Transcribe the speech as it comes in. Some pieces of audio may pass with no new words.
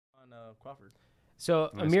Crawford. So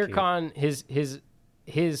That's Amir cute. Khan,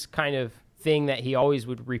 his kind of thing that he always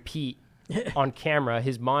would repeat on camera,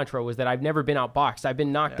 his mantra was that I've never been outboxed. I've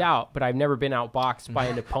been knocked out, but I've never been outboxed by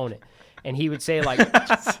an opponent. And he would say, like,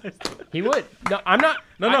 he would. No, I'm not.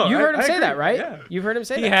 No, you heard him I say agree. that, right? Yeah. You've heard him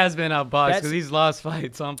say He that. has been outboxed That's- because he's lost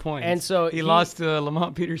fights on points. And so he lost to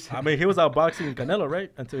Lamont Peterson. I mean, he was outboxing Canelo,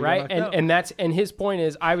 right? Until he Right, got knocked out. and his point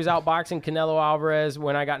is, I was outboxing Canelo Alvarez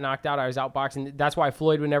when I got knocked out. I was outboxing. That's why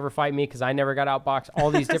Floyd would never fight me because I never got outboxed.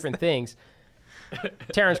 All these different things.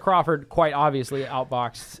 Terrence Crawford quite obviously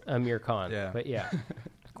outboxed Amir Khan. Yeah. But yeah,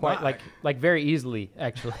 quite like very easily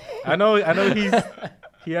actually. I know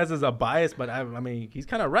he has a bias, but I mean he's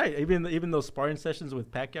kind of right. Even those sparring sessions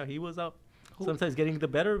with Pacquiao, he was up sometimes getting the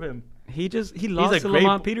better of him. He lost to great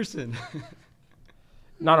Lamont Peterson.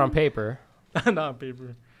 Not on paper. Not on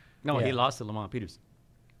paper. No, Yeah. he lost to Lamont Peterson.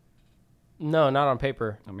 No, not on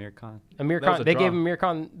paper. Amir Khan. Amir That was Khan. a They draw. gave Amir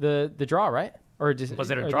Khan the draw, right? Or just, Was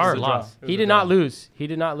it a or draw or just loss? He did not lose. He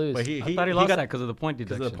did not lose. But I thought he lost got that because of the point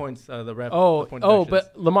because deduction. of the points. The ref. Oh, the point oh,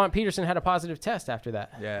 deductions. but Lamont Peterson had a positive test after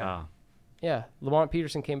that. yeah. Ah. Yeah, Lamont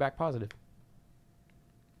Peterson came back positive.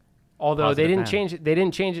 Although Positive they didn't man. change it, they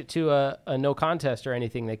didn't change it to a no contest or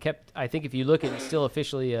anything. They kept. I think if you look, it's still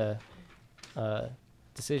officially a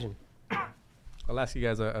decision. I'll ask you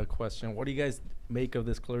guys a question. What do you guys make of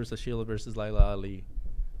this Clarissa Shields versus Laila Ali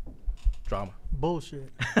drama? Bullshit.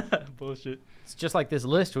 Bullshit. It's just like this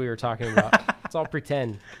list we were talking about. It's all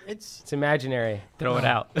pretend. It's It's imaginary. Throw it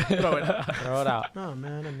out. Throw it out. Throw it out. no,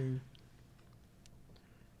 man. I mean,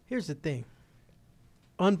 here's the thing.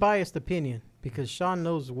 Unbiased opinion, because Sean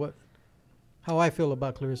knows how I feel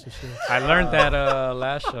about Clarissa Shields. I learned that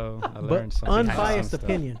last show. I But learned something. unbiased Stuff.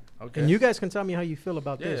 opinion. Okay. And you guys can tell me how you feel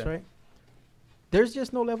about this, Yeah. right? There's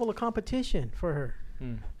just no level of competition for her.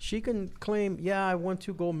 Hmm. She can claim, yeah, I won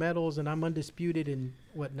 2 gold medals and I'm undisputed in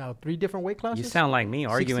 3 different weight classes? You sound like me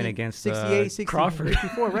arguing 60, against 68, 60, Crawford.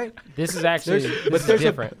 54, right? This is actually But this is there's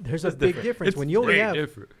different. There's a It's big different. difference It's when you only Way have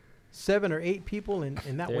different. 7 or 8 people in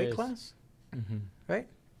that There weight is. class, Mm-hmm. right?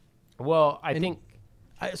 Well, I And- think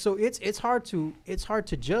So it's hard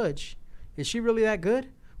to judge. Is she really that good?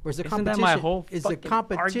 Or is the Isn't that competition my whole is the fucking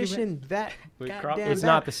competition that With goddamn it's bad?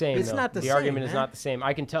 not the same. It's though. not the the same, argument is man. not the same.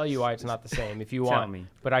 I can tell you why it's not the same if you Tell want. me.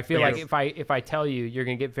 But I feel Yes. like if I tell you, you're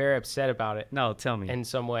gonna get very upset about it No, tell me. in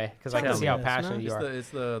some way because I Tell can see me. how Yes, passionate man. you are. It's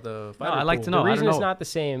the No, fighter I like pool. to know. The I reason don't it's know. not the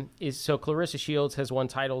same is so Clarissa Shields has won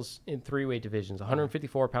titles in 3 weight divisions: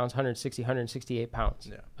 154 pounds, 160, 168 pounds.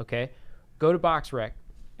 Yeah. Okay, go to BoxRec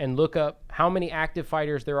and look up how many active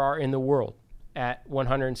fighters there are in the world at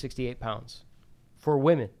 168 pounds for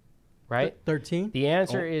women, right? 13. The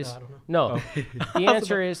answer Oh, is I don't know. no. The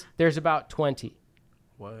answer is there's about 20.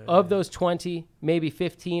 What? Of those 20, maybe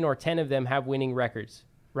 15 or 10 of them have winning records,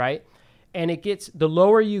 right? And it gets, the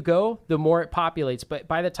lower you go, the more it populates. But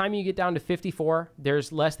by the time you get down to 54,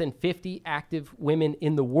 there's less than 50 active women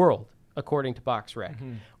in the world, according to BoxRec.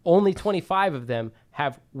 Only 25 of them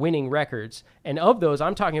have winning records. And of those,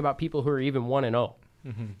 I'm talking about people who are even 1-0,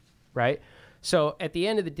 right? So at the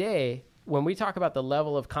end of the day, when we talk about the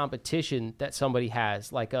level of competition that somebody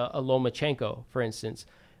has, like a Lomachenko, for instance,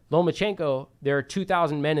 Lomachenko, there are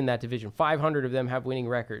 2,000 men in that division. 500 of them have winning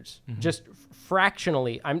records. Just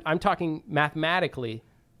fractionally, I'm talking mathematically,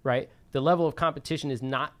 right? The level of competition is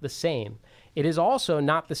not the same. It is also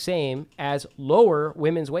not the same as lower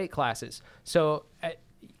women's weight classes. So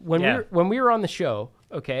when we were on the show,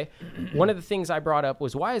 okay, one of the things I brought up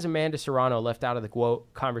was, why is Amanda Serrano left out of the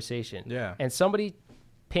quote conversation? Yeah. And somebody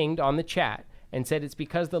pinged on the chat and said it's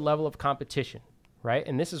because the level of competition, right?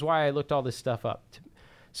 And this is why I looked all this stuff up.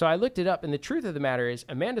 So I looked it up, and the truth of the matter is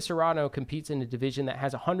Amanda Serrano competes in a division that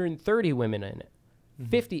has 130 women in it.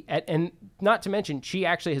 50, and not to mention, she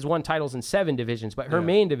actually has won titles in 7 divisions, but her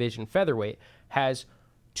main division, featherweight, has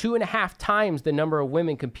 2.5 times the number of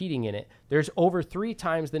women competing in it. There's over 3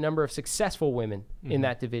 times the number of successful women in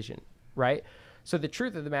that division, right? So the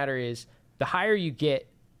truth of the matter is, the higher you get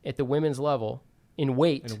at the women's level in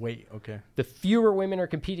weight, Okay. the fewer women are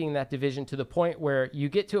competing in that division, to the point where you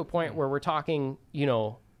get to a point where we're talking,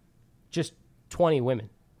 just 20 women.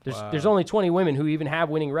 There's only 20 women who even have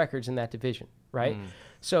winning records in that division, right?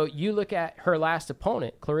 So you look at her last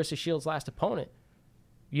opponent, Clarissa Shields' last opponent.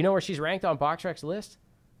 You know where she's ranked on BoxRec's list?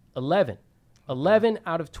 11. 11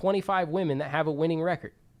 out of 25 women that have a winning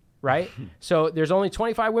record, right? So there's only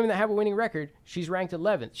 25 women that have a winning record. She's ranked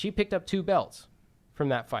 11th. She picked up 2 belts from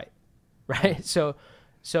that fight, right? So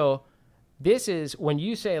this is when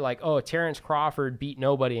you say, like, oh, Terrence Crawford beat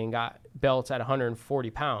nobody and got belts at 140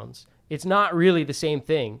 pounds. It's not really the same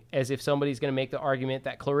thing as if somebody's going to make the argument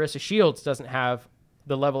that Clarissa Shields doesn't have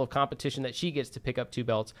the level of competition that she gets to pick up 2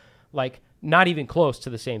 belts, like not even close to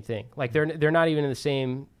the same thing. Like they're not even in the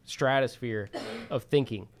same stratosphere of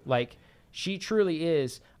thinking. Like she truly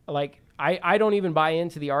is. Like I don't even buy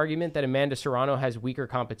into the argument that Amanda Serrano has weaker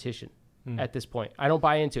competition at this point. I don't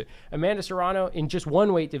buy into it. Amanda Serrano in just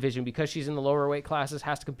one weight division, because she's in the lower weight classes,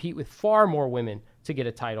 has to compete with far more women to get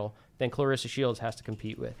a title than Clarissa Shields has to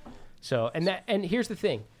compete with. So, and here's the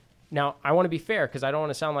thing. Now, I want to be fair because I don't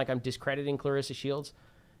want to sound like I'm discrediting Clarissa Shields.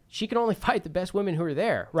 She can only fight the best women who are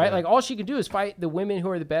there, right? Yeah. Like all she can do is fight the women who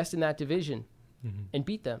are the best in that division and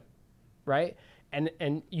beat them, right?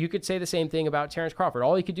 And you could say the same thing about Terrence Crawford.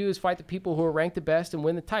 All he could do is fight the people who are ranked the best and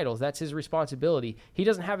win the titles. That's his responsibility. He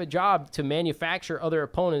doesn't have a job to manufacture other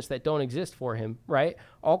opponents that don't exist for him, right?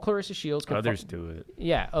 All Clarissa Shields can Others do it.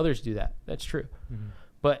 Yeah, others do that. That's true.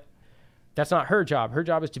 But that's not her job. Her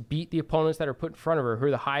job is to beat the opponents that are put in front of her, who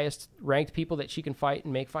are the highest ranked people that she can fight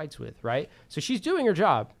and make fights with, right? So she's doing her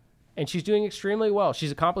job, and she's doing extremely well.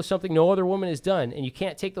 She's accomplished something no other woman has done, and you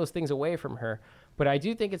can't take those things away from her. But I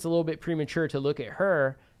do think it's a little bit premature to look at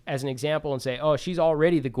her as an example and say, oh, she's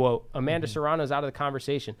already the GOAT. Amanda Serrano's out of the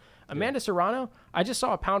conversation. Amanda Serrano, I just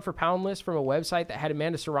saw a pound-for-pound list from a website that had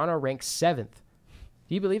Amanda Serrano ranked 7th.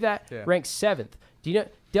 Do you believe that? Yeah. Ranked 7th. Do you know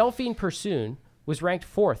Delphine Persoon was ranked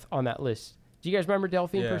 4th on that list? Do you guys remember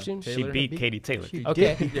Delphine Persoon? She beat Katie Taylor.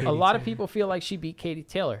 A lot of people feel like she beat Katie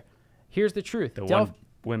Taylor. Here's the truth. The one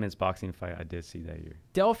women's boxing fight I did see that year.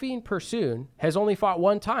 Delphine Persoon has only fought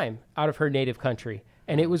one time out of her native country,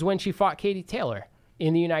 and it was when she fought Katie Taylor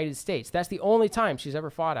in the United States. That's the only time she's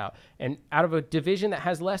ever fought out, and out of a division that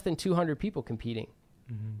has less than 200 people competing,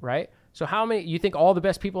 right? So how many? You think all the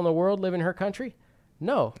best people in the world live in her country?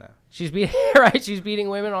 No. She's beating right. She's beating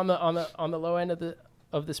women on the low end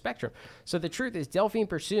of the spectrum. So the truth is, Delphine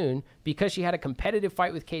Persoon, because she had a competitive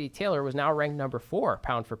fight with Katie Taylor, was now ranked number 4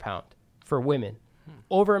 pound for pound for women.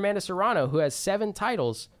 Over Amanda Serrano, who has 7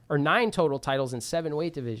 titles or 9 total titles in 7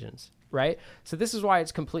 weight divisions, right? So this is why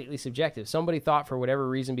it's completely subjective. Somebody thought for whatever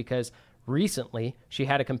reason, because recently she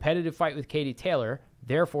had a competitive fight with Katie Taylor,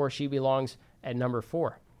 therefore she belongs at number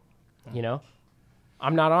 4. You know,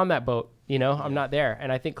 I'm not on that boat. You know, I'm not there.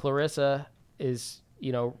 And I think Clarissa is,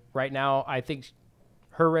 you know, right now, I think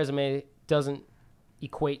her resume doesn't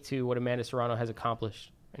equate to what Amanda Serrano has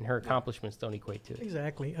accomplished, and her accomplishments don't equate to it.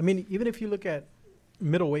 Exactly. I mean, even if you look at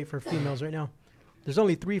middleweight for females right now, there's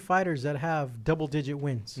only 3 fighters that have double-digit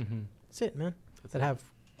wins. That's it, man. That have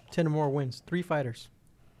 10 or more wins. 3 fighters.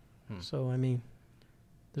 So, I mean,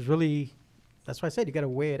 there's really, that's why I said you got to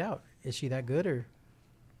weigh it out. Is she that good, or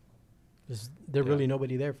is there really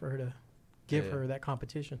nobody there for her to give her that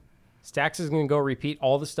competition? Stax is going to go repeat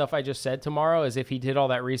all the stuff I just said tomorrow as if he did all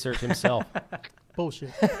that research himself. Bullshit.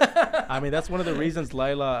 I mean, that's one of the reasons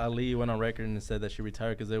Laila Ali went on record and said that she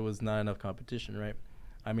retired, because there was not enough competition, right?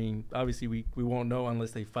 I mean, obviously we won't know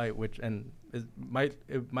unless they fight, which, and it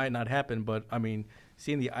might not happen, but I mean,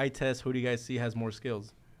 seeing the eye test, who do you guys see has more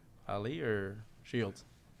skills, Ali or Shields?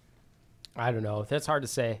 I don't know. That's hard to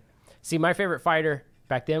say. See, my favorite fighter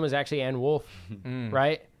back then was actually Ann Wolfe,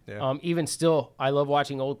 right? Yeah. Even still, I love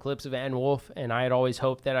watching old clips of Ann Wolfe, and I had always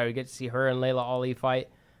hoped that I would get to see her and Laila Ali fight.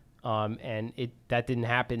 And that didn't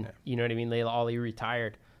happen. You know what I mean? Laila Ali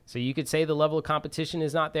retired. So you could say the level of competition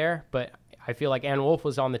is not there, but I feel like Ann Wolfe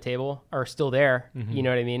was on the table, or still there. You know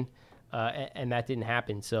what I mean? And that didn't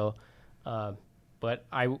happen. So, but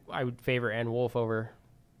I would favor Ann Wolfe over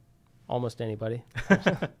almost anybody.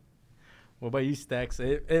 What about you, Stax?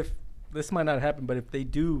 If this might not happen, but if they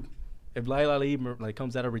do, if Laila Ali like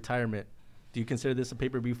comes out of retirement, do you consider this a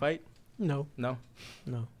pay-per-view fight? No. No.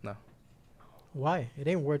 No. No. Why? It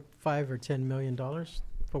ain't worth $5 or $10 million.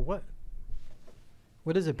 For what?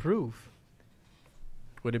 What does it prove?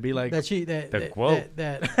 Would it be like the quote?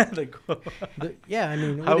 Yeah, I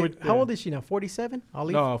mean, how old is she now? 47?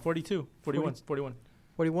 No, 42. 41. 41.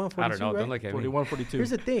 41, 42, I don't know. right? Don't look at 41, 42. Here's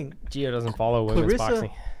the thing. Gio doesn't follow women's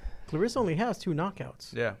boxing. Clarissa only has 2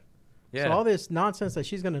 knockouts. Yeah. So all this nonsense that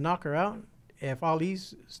she's going to knock her out, if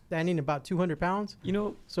Ali's standing about 200 pounds, you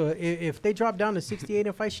know. So if they drop down to 68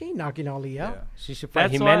 and fight, she ain't knocking Ali out. Yeah. She should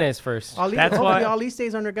fight Jimenez first. Hopefully Ali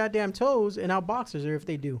stays on her goddamn toes and outboxes her if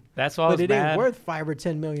they do. That's why I was mad. But it ain't worth $5 or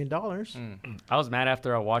 $10 million. I was mad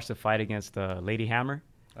after I watched the fight against Lady Hammer.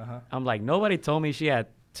 I'm like, nobody told me she had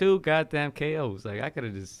 2 goddamn KOs. Like, I could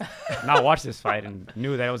have just not watched this fight and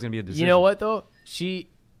knew that it was gonna be a decision. You know what though? She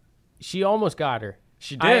almost got her.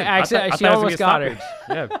 She did. She almost got her.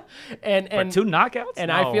 Yeah. and 2 knockouts?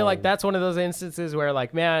 And I feel like that's one of those instances where,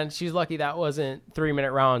 like, man, she's lucky that wasn't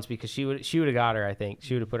 3-minute rounds, because she would have got her, I think.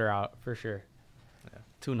 She would have put her out for sure. Yeah.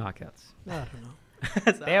 2 knockouts. I don't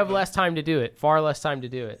know. They have less time to do it, far less time to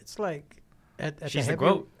do it. It's like She's the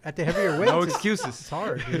GOAT. At the heavier weights, No excuses. It's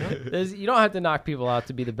hard, you know. You don't have to knock people out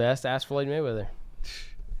to be the best. Ask Floyd Mayweather.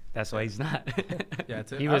 That's why he's not. Yeah,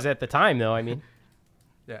 He was at the time, though. I mean,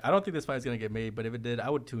 yeah, I don't think this fight's gonna get made, but if it did, I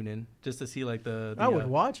would tune in just to see like the I would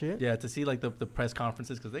watch it. Yeah, to see like the press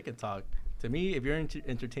conferences because they can talk. To me, if you're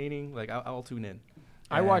entertaining, like I'll tune in.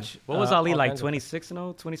 I watch. What was Ali all like? kinds of-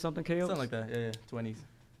 26-0, 20-something KOs? Something like that. Yeah, 20s.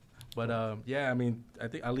 But yeah, I mean, I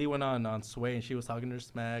think Ali went on Sway and she was talking to her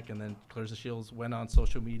smack, and then Clarissa Shields went on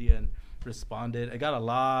social media and responded. It got a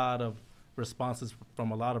lot of responses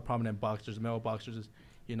from a lot of prominent boxers, male boxers,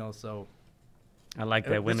 you know. So I like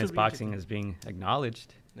This that would women's be boxing interesting. is being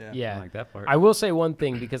acknowledged. Yeah. I like that part. I will say one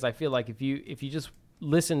thing because I feel like if you just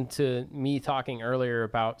listen to me talking earlier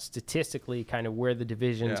about statistically kind of where the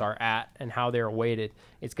divisions Yeah. are at and how they're weighted,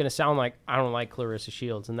 it's going to sound like I don't like Clarissa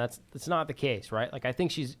Shields, and that's not the case, right? Like I think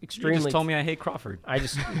she's extremely. You just told me I hate Crawford. I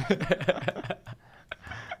just.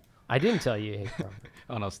 I didn't tell you. Hey, Crawford.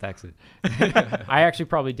 Oh no, stacks it. I actually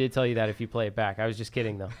probably did tell you that if you play it back. I was just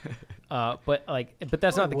kidding though. But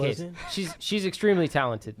that's not the case. She's extremely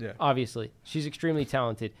talented. Yeah. Obviously, she's extremely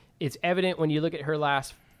talented. It's evident when you look at her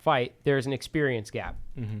last fight. There's an experience gap,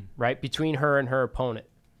 right, between her and her opponent,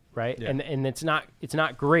 right? Yeah. And it's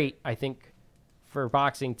not great. I think for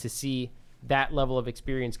boxing to see that level of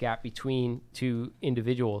experience gap between two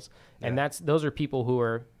individuals, and those are people who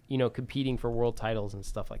are competing for world titles and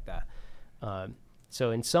stuff like that.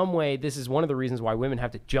 So in some way, this is one of the reasons why women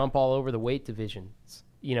have to jump all over the weight divisions,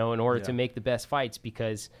 in order to make the best fights,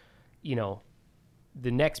 because, the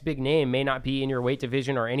next big name may not be in your weight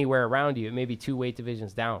division or anywhere around you. It may be 2 weight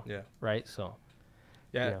divisions down. Yeah. Right. So,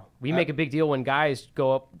 Yeah. we make a big deal when guys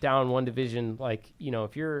go up, down one division. Like,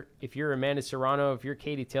 if you're Amanda Serrano, if you're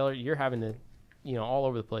Katie Taylor, you're having to, all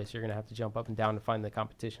over the place. You're going to have to jump up and down to find the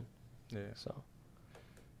competition. Yeah. So,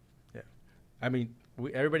 Yeah. I mean,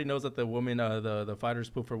 everybody knows that the women, the fighters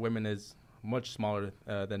pool for women is much smaller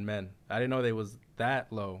than men. I didn't know they was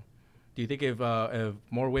that low. Do you think if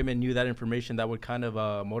more women knew that information, that would kind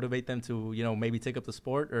of motivate them to, maybe take up the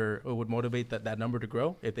sport, or it would motivate that number to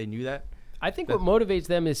grow if they knew that? I think what motivates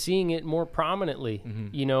them is seeing it more prominently,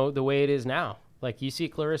 the way it is now. Like you see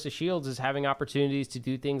Clarissa Shields is having opportunities to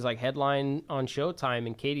do things like headline on Showtime,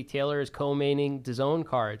 and Katie Taylor is co-maining DAZN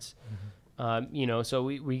cards. So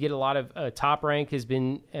we get a lot of Top Rank has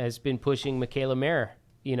been pushing Michaela Mayer,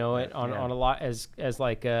 on a lot as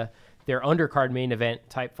like their undercard main event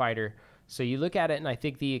type fighter. So you look at it, and I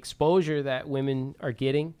think the exposure that women are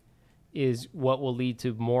getting is what will lead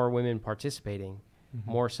to more women participating,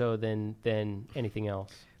 more so than anything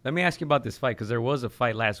else. Let me ask you about this fight, because there was a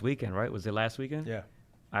fight last weekend, right? Was it last weekend? Yeah.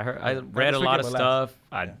 I read a lot of stuff.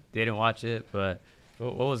 I didn't watch it, but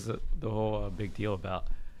what was the whole big deal about?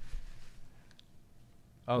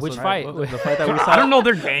 Oh, Which fight? The fight that we saw. I don't know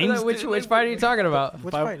their names. Which fight are you talking about?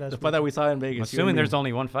 Which fight The last fight that we saw in Vegas. I'm assuming there's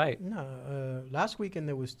only one fight. No, last weekend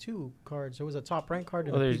there was 2 cards. There was a Top Rank card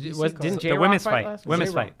and Oh, a there's- PBC was- card. didn't The J-Rock women's fight fight. last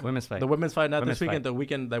Women's J-Rock. fight. Women's fight. the women's fight, not Women's this weekend. fight. The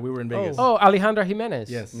weekend that we were in Vegas. Oh, Alejandra Jimenez.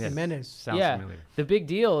 Yes. Yes. Jimenez. Sounds Yeah. familiar. The big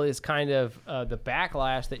deal is kind of the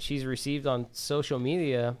backlash that she's received on social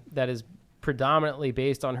media that is predominantly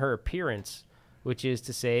based on her appearance, which is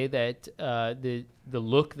to say that the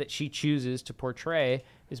look that she chooses to portray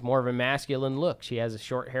is more of a masculine look. She has a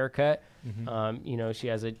short haircut. She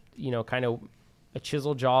has a kind of a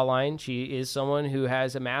chiseled jawline. She is someone who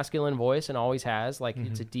has a masculine voice and always has. Like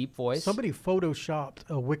it's a deep voice. Somebody photoshopped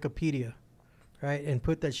a Wikipedia, right, and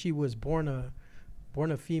put that she was born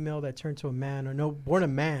a female that turned to a man, or born a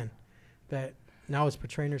man that now is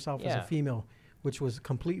portraying herself as a female, which was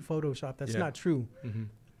complete Photoshop. That's not true.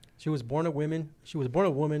 She was born a woman. She was born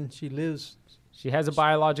a woman. She lives. She has a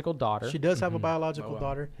biological daughter. She does have a biological wow.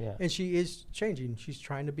 daughter, Yeah. and she is changing. She's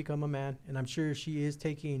trying to become a man, and I'm sure she is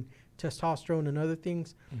taking testosterone and other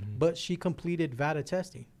things, but she completed VADA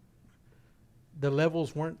testing. The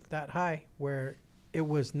levels weren't that high where it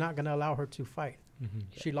was not going to allow her to fight.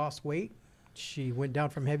 She lost weight. She went down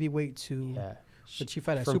from heavyweight to, but she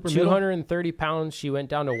fight at From super middle. 230 pounds, she went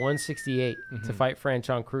down to 168 to fight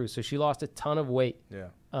Franchon Cruz. So she lost a ton of weight. Yeah.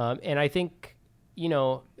 And I think,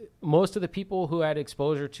 most of the people who had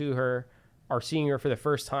exposure to her are seeing her for the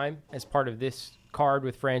first time as part of this card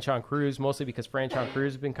with Franchon Cruz, mostly because Franchon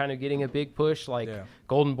Cruz has been kind of getting a big push. Like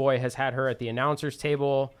Golden Boy has had her at the announcers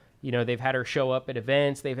table. They've had her show up at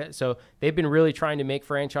events. So they've been really trying to make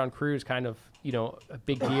Franchon Cruz kind of, a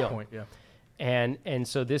big deal. Point, yeah. And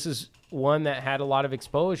so this is one that had a lot of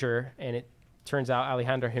exposure, and it turns out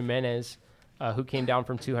Alejandra Jimenez, who came down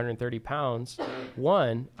from 230 pounds,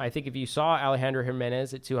 won. I think if you saw Alejandra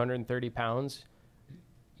Jimenez at 230 pounds,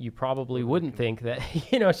 you probably wouldn't think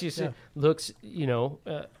that, you know, she looks, you know,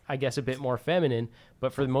 I guess a bit more feminine.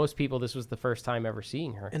 But for most people, this was the first time ever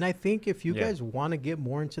seeing her. And I think if you guys want to get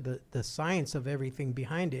more into the science of everything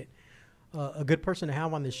behind it, a good person to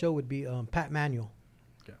have on the show would be Pat Manuel.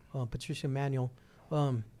 Okay. Patricia Manuel.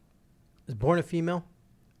 Was born a female.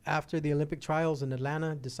 After the Olympic trials in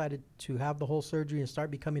Atlanta, decided to have the whole surgery and start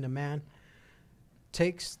becoming a man.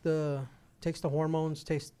 Takes the hormones,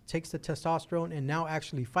 takes the testosterone, and now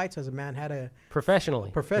actually fights as a man. Had a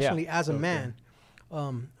professionally as a man.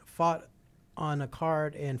 Fought on a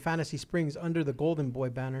card in Fantasy Springs under the Golden Boy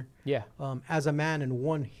banner. Yeah. As a man, and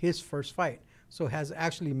won his first fight. So has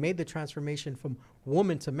actually made the transformation from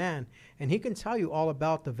woman to man. And he can tell you all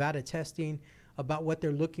about the VADA testing, about what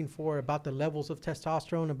they're looking for, about the levels of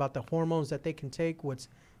testosterone, about the hormones that they can take, what's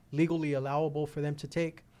legally allowable for them to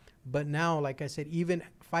take. But now, like I said, even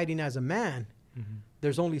fighting as a man,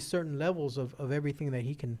 there's only certain levels of everything that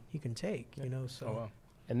he can take, you know. So,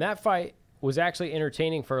 and that fight was actually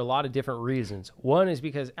entertaining for a lot of different reasons. One is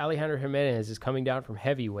because Alejandro Hernandez is coming down from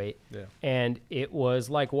heavyweight, and it was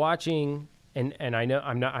like watching. And I know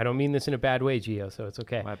I don't mean this in a bad way, Gio, so it's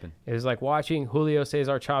okay. What happened? It was like watching Julio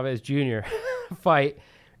Cesar Chavez Jr. fight,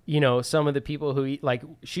 you know, some of the people who eat, like,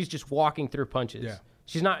 she's just walking through punches. Yeah.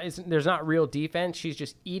 She's not, there's not real defense. She's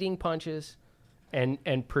just eating punches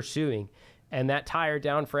and pursuing. And that tired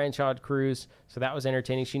down Franchon Cruz, so that was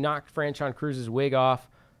entertaining. She knocked Franchon Cruz's wig off,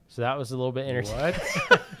 so that was a little bit entertaining.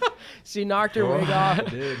 What? She knocked her wig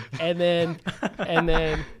off, and then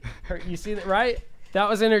her, you see that, right? That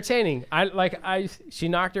was entertaining. She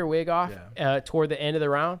knocked her wig off toward the end of the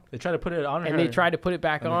round. They tried to put it on her, and they tried to put it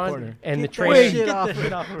back on, and the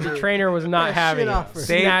trainer was not having it.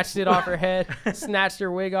 Snatched it off her head, snatched her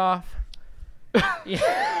wig off. I'm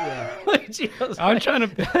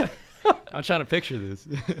trying to picture this.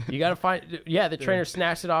 You got to find. Yeah, the trainer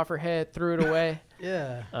snatched it off her head, threw it away.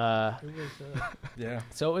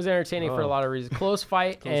 So it was entertaining for a lot of reasons. Close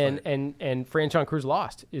fight, and Franchon Cruz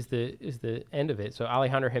lost is the end of it. So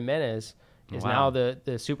Alejandro Jimenez is now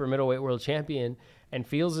the super middleweight world champion, and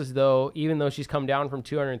feels as though, even though she's come down from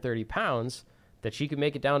 230 pounds, that she could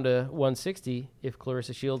make it down to 160 if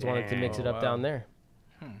Clarissa Shields wanted to mix it up down there.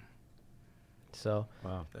 So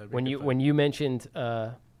when you mentioned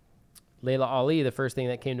Layla Ali, the first thing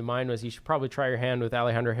that came to mind was you should probably try your hand with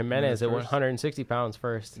Alejandro Jimenez at 160 pounds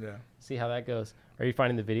first. Yeah. See how that goes. Are you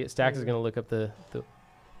finding the video? Stax is going to look up the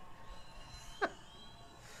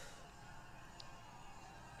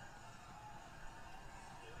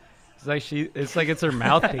It's like it's her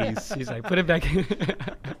mouthpiece. She's like, put it back in.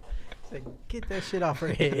 It's like, get that shit off her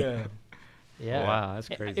head. Yeah. Wow, that's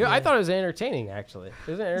crazy. I thought it was entertaining, actually.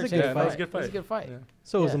 It was an entertaining fight. It was a good fight. Yeah.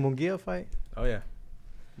 So it was a Munguia fight? Oh, yeah.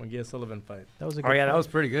 Munguia Sullivan fight. That was a good fight. That was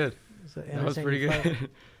pretty good. That was pretty good.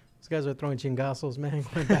 These guys are throwing chingazos, man,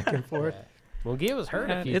 going back and forth. Munguia was hurt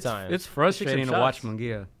a few times. It's frustrating to watch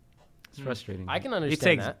Munguia. It's frustrating. I can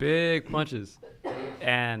understand that. He takes big punches,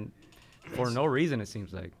 and for no reason, it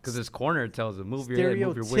seems like. Because his corner tells him, move your head,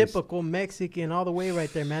 move your waist. Stereotypical Mexican all the way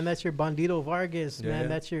right there, man. That's your Bandito Vargas, man.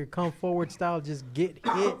 That's your come forward style. Just get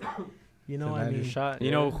hit. You know what I mean?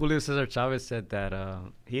 You know, Julio Cesar Chavez said that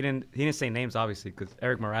he didn't say names, obviously, because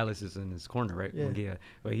Eric Morales is in his corner, right? Yeah.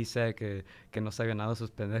 But he said que no sabían nada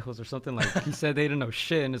esos pendejos or something. Like, he said they didn't know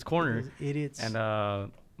shit in his corner. Idiots.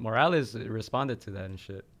 And Morales responded to that and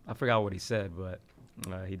shit. I forgot what he said, but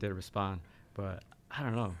he did respond. But I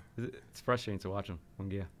don't know. It's frustrating to watch him.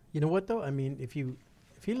 Munguia. You know what, though? I mean, if he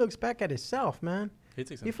looks back at himself, man,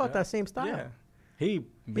 he fought that same style. Yeah. He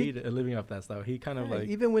made a living off that style. He kind of like...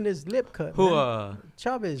 Even when his lip cut, who,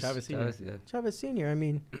 Chavez Sr. Chavez Sr. I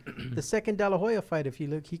mean, the second De La Hoya fight, if you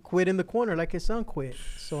look, he quit in the corner like his son quit.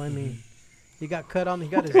 So, I mean, he got cut on. He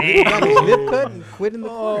got his lip cut and quit in the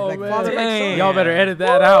corner. Like father, like son. Y'all better edit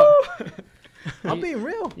that out. I'm being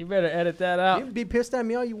real. You better edit that out. You can be pissed at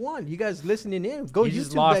me all you want. You guys listening in, go you YouTube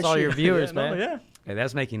just lost that all shit. your viewers, man. Hey,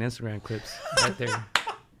 that's making Instagram clips right there.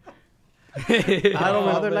 I don't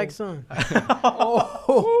know. They're like son.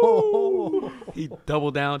 He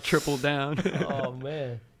doubled down, tripled down. Oh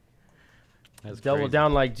man, that's double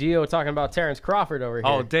down like Gio talking about Terrence Crawford over here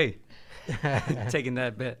all day, taking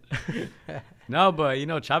that bet. No, but you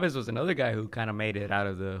know, Chavez was another guy who kind of made it out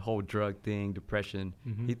of the whole drug thing, depression.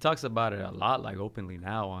 He talks about it a lot, like openly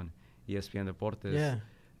now on ESPN Deportes. Yeah,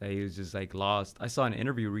 that he was just like lost. I saw an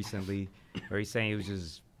interview recently where he's saying he was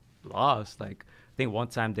just lost, like. I think one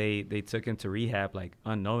time they took him to rehab like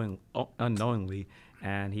unknowingly,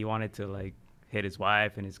 and he wanted to like hit his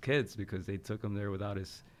wife and his kids because they took him there without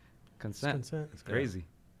his consent. It's crazy. Yeah.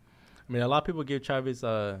 I mean, a lot of people give Chavez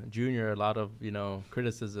Jr. a lot of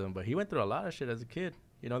criticism, but he went through a lot of shit as a kid.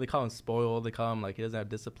 You know, they call him spoiled. They call him like he doesn't have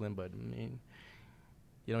discipline, but I mean,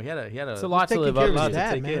 you know, he had a. It's a lot to taking live care up of his to.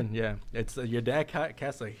 dad, take man. in. Yeah, it's your dad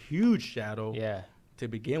casts a huge shadow. Yeah. To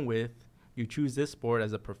begin with, you choose this sport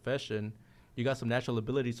as a profession. You got some natural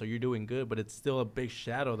ability, so you're doing good, but it's still a big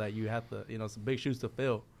shadow that you have to, you know, some big shoes to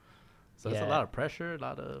fill. So it's a Yeah. lot of pressure, a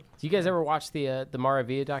lot of. Do you guys ever watch the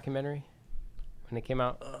Maravilla documentary when it came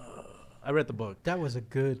out? I read the book. That was a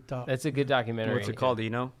good thought. That's a good documentary. What's it called? Do you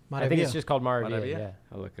know? I think it's just called Maravilla. Maravilla? Yeah.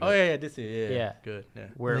 I'll look it Oh up. yeah, this is Yeah. good. Yeah.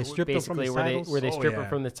 Where they stripped him from basically his where titles? they Oh, strip yeah. him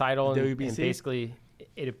from the title The and WBC? basically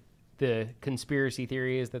the conspiracy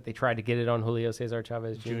theory is that they tried to get it on Julio Cesar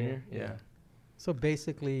Chavez Jr. Junior. Yeah. So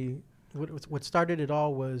basically, what started it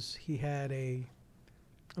all was he had a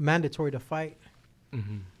mandatory to fight.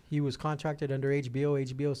 Mm-hmm. He was contracted under HBO.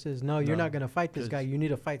 HBO says, no, you're No, not going to fight this 'cause guy. You need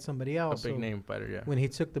to fight somebody A else. big So name fighter. Yeah. when he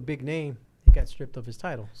took the big name, he got stripped of his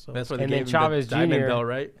title. So That's why they And then gave him Chavez the diamond Jr. belt,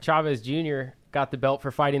 right? Chavez Jr. got the belt for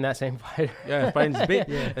fighting that same fighter. Yeah, fighting Zvick.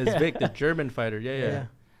 Yeah. It's Zvick, the German fighter. Yeah, yeah. yeah.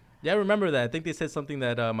 Yeah, I remember that. I think they said something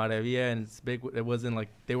that Maravilla and Zvick, it wasn't like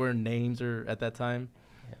they were names or at that time.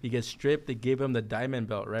 Yeah. He gets stripped. They give him the diamond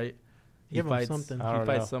belt, right? Give him something. He I don't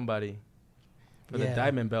fights know. somebody for the Yeah.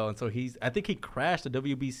 diamond belt, and so I think he crashed the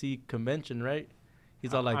WBC convention, right?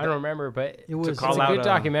 He's all like, I don't remember, but It was it's call a out, good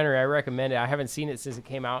documentary. I recommend it. I haven't seen it since it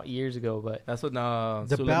came out years ago, but that's what The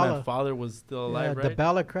Suleiman's Bala. father was still Yeah, alive, the right?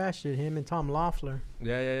 Bala crashed it, him and Tom Loeffler.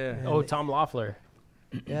 Yeah. And oh, they- Tom Loeffler.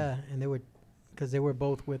 Yeah, and they were, because they were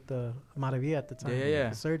both with Maravilla at the time. Yeah.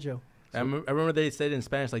 Sergio. I remember they said in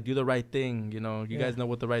Spanish, like, do the right thing, you know, you Yeah. guys know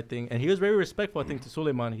what the right thing. And he was very respectful, I think, to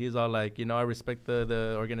Suleiman. He's all like, you know, I respect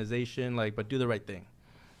the organization, like, but do the right thing.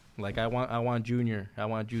 Like, I want Junior.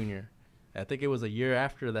 I think it was a year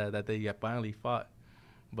after that they finally fought.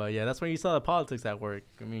 But, yeah, that's when you saw the politics at work.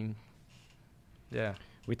 I mean, yeah.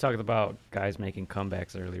 We talked about guys making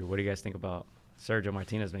comebacks earlier. What do you guys think about Sergio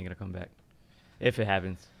Martinez making a comeback? If it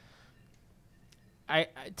happens.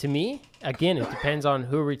 To me, again, it depends on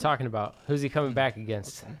who are we talking about. Who's he coming back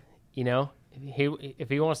against? You know, if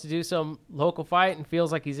he wants to do some local fight and feels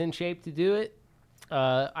like he's in shape to do it,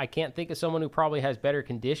 I can't think of someone who probably has better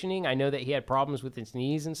conditioning. I know that he had problems with his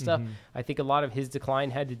knees and stuff. I think a lot of his decline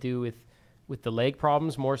had to do with the leg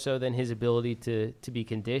problems more so than his ability to be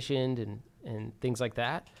conditioned and things like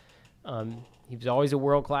that. He was always a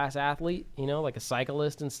world-class athlete, you know, like a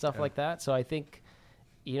cyclist and stuff like that. So I think,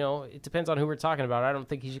 you know, it depends on who we're talking about. I don't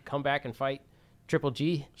think he should come back and fight Triple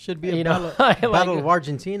G. Should be a You know, battle of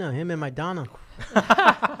Argentina, him and Maidana.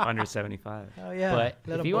 Under 75. Oh, yeah. But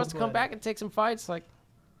Let if 'em he wants both to come go back and take some fights, like,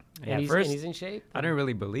 Yeah, and first, he's in shape. I didn't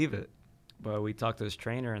really believe it. But we talked to his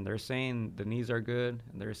trainer, and they're saying the knees are good,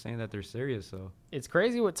 and they're saying that they're serious. So It's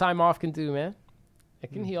crazy what time off can do, man.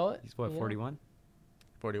 It can heal it. he's, what, you know? 41?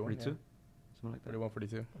 41. 42? Something like that. 41,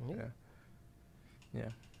 42. Yeah. Yeah.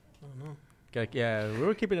 I don't know. Yeah, we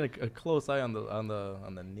were keeping a close eye on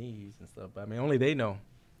the knees and stuff. But I mean, only they know.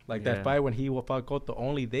 Like Yeah. that fight when he fought Cotto,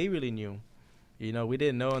 only they really knew. You know, we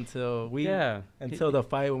didn't know until the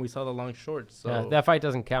fight when we saw the long shorts. So Yeah, that fight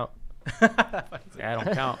doesn't count. Yeah, I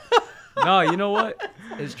don't count. No, you know what?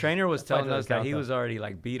 His trainer was That fight telling us doesn't that count, he though. was already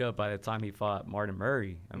like beat up by the time he fought Martin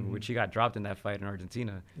Murray, which he got dropped in that fight in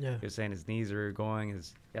Argentina. Yeah. He was saying his knees are going.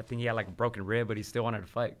 I think he had like a broken rib, but he still wanted to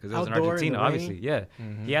fight because it was in Outdoor in Argentina, the obviously. rain. Yeah,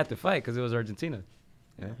 Mhm. he had to fight because it was Argentina.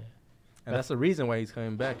 Yeah. And that's the reason why he's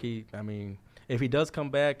coming back. I mean, if he does come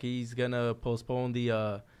back, he's gonna postpone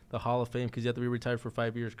the Hall of Fame because you have to be retired for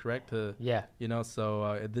 5 years, correct? Yeah. You know,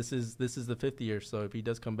 so this is the 5th year. So if he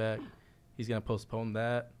does come back, he's gonna postpone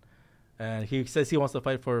that. And he says he wants to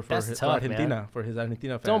fight for That's his tough, Argentina, man. for his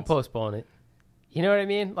Argentina fans. Don't postpone it. You know what I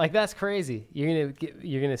mean? Like, that's crazy. You're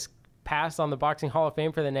gonna pass on the Boxing Hall of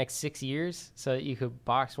Fame for the next 6 years so that you could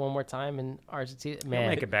box one more time in Argentina. He'll Man,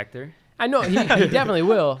 make it back there. I know he definitely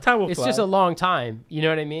will. Time will It's fly. just a long time. You know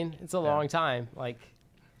what I mean? It's a Yeah. long time. Like,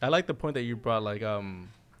 I like the point that you brought. Like,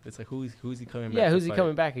 it's like who's he coming back? yeah, to who's he fight?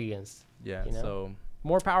 coming back against? Yeah, you know? so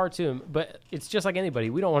More power to him. But it's just like anybody.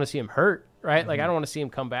 We don't want to see him hurt, right? Like, I Mhm. don't want to see him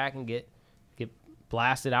come back and get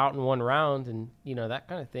blasted out in one round and, you know, that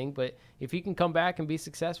kind of thing. But if he can come back and be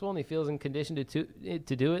successful and he feels in condition to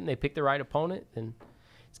do it and they pick the right opponent, then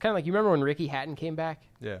it's kind of like, you remember when Ricky Hatton came back,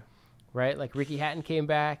 yeah. right? Like, Ricky Hatton came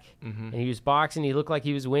back Mm-hmm. and he was boxing. He looked like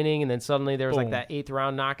he was winning. And then suddenly there was like Boom. that 8th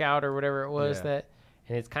round knockout or whatever it was Yeah.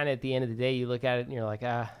 and it's kind of at the end of the day, you look at it and you're like,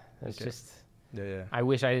 that's Okay. just, Yeah. I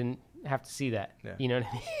wish I didn't have to see that. Yeah. You know what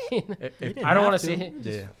I mean? If, I don't want have to see to. it.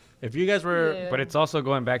 yeah. If you guys were, Yeah. But it's also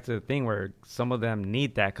going back to the thing where some of them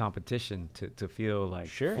need that competition to feel like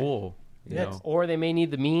Sure. full. You Yeah. know? Or they may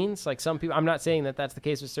need the means. Like some people, I'm not saying that that's the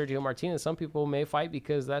case with Sergio Martinez. Some people may fight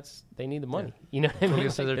because they need the money. You know what I mean? Julio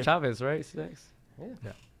Cesar Chavez, right? He's next.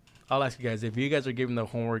 Yeah. I'll ask you guys, if you guys are given the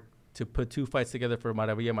homework to put 2 fights together for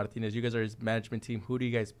Maravilla Martinez, you guys are his management team. Who do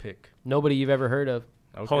you guys pick? Nobody you've ever heard of.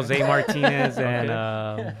 Okay. Jose Martinez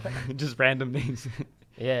and just random names.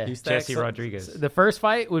 Yeah. Jesse Rodriguez. The first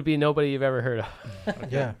fight would be nobody you've ever heard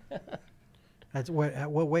of. Yeah. That's what.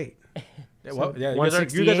 At what weight? Yeah, well, yeah, you guys are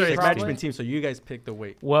 168 his probably? management team, so you guys pick the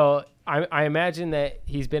weight. Well, I imagine that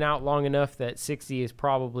he's been out long enough that 60 is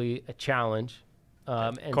probably a challenge.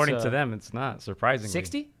 And According so- to them, it's not, surprisingly.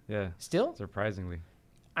 60? Yeah, Still? surprisingly.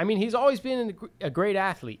 I mean, he's always been a great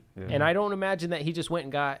athlete, Yeah. and I don't imagine that he just went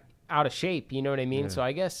and got out of shape. You know what I mean? Yeah. So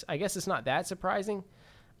I guess it's not that surprising.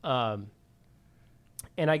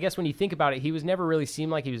 And I guess when you think about it, he was never really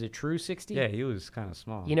seemed like he was a true 60. Yeah, he was kind of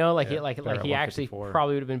small. You know, Better he at actually 154.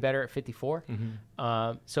 probably would have been better at 54.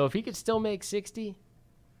 Mm-hmm. So if he could still make 60,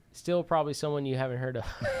 still probably someone you haven't heard of.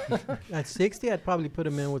 At 60, I'd probably put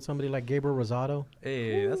him in with somebody like Gabriel Rosado.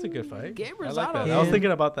 Hey, that's a good fight. Gabe I like Rosado. that. I was Yeah.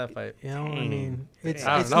 thinking about that fight. You know, I mean, it's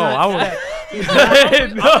I don't it's know. not. I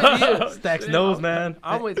would. Stacks nose, man.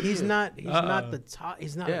 I'm with He's you. not. He's not the top.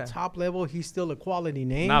 He's not Yeah. a top level. He's still a quality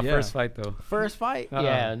name. Not Yeah. first fight though. First fight? Uh-uh.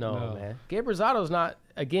 Yeah, no, No. man. Gabe Rosado's not.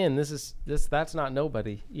 Again, that's not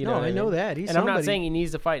nobody. You know No, what I know mean? that. He's And I'm not somebody. saying he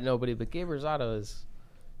needs to fight nobody, but Gabe Rosado is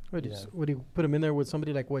Would Yeah. would he put him in there with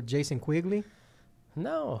somebody like what? Jason Quigley.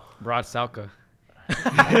 no. Rod Salka.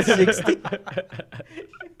 At 60.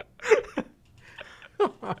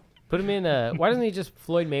 Put him in. Why doesn't he just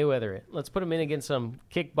Floyd Mayweather it? Let's put him in against some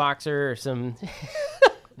kickboxer or some.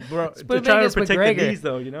 Bro, put him they're trying against to protect McGregor. the knees,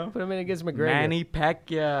 though, you know? Put him in against McGregor. Manny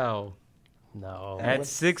Pacquiao No. at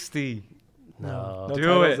 60. No. No Do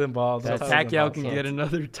titles it. involved. So no titles Pacquiao involved. can get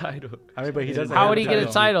another title. I mean, but he doesn't. How have would he get a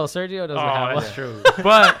title. title? Sergio doesn't Oh, have one. that's true.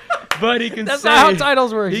 But he can That's say not how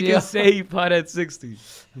titles work. he Gio. can say he fought at 60.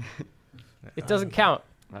 It doesn't count.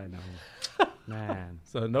 I know. Man.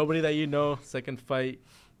 So nobody that you know, second fight,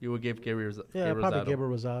 you would give Gabriel Yeah, probably Rosado.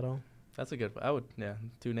 Gabriel Rosado. That's a good. I would. Yeah,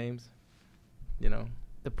 2 names. You know.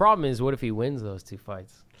 The problem is, what if he wins those 2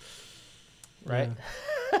 fights? Right?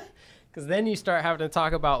 Because then you start having to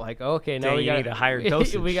talk about like, okay, now Dang, we you got need a higher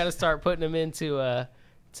dosage. we got to start putting him into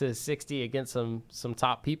to 60 against some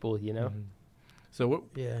top people. You know, Mhm. So what?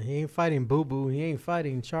 Yeah, he ain't fighting Boo Boo. He ain't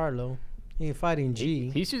fighting Charlo. He ain't fighting G.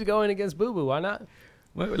 he should go in against Boo Boo. Why not?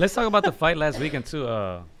 Well, let's talk about the fight last weekend too.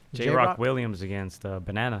 J. J-Rock? Rock Williams against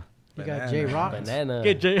Banana. You got Banana. J Rock. Banana.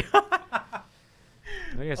 Get Jay. What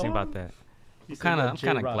do you guys think about that? You said I'm that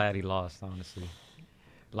kind of J-Rock. glad he lost, honestly.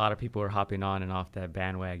 A lot of people were hopping on and off that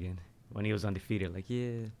bandwagon when he was undefeated. Like, yeah.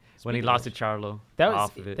 When he Speaking lost of- to Charlo, That was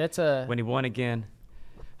off of it. that's a When he won again,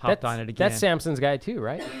 hopped on it again. that's Samson's guy too,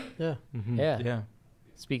 right? Yeah. Mhm. Yeah. Yeah.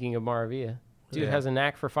 Speaking of Maravilla, dude Yeah. has a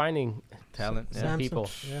knack for finding Talent. Yeah. Samson. people.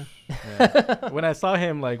 Yeah. Yeah. When I saw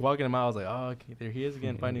him like walking him out, I was like, oh, okay, there he is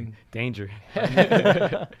again, finding. danger.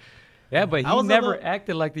 Yeah, but I he was a never little-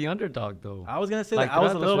 acted like the underdog though. I was gonna say Like, that. I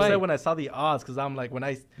was a throughout the little upset fight. when I saw the odds because I'm like, when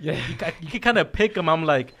I Yeah. you can kind of pick him. I'm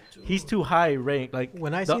like, he's too high ranked. Like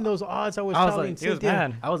When I the- seen those odds, I was I was telling like, He was Cynthia,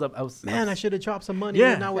 mad. I was man, I should have dropped some money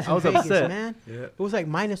Yeah, when I was I in was Vegas, upset. man. Yeah. It was like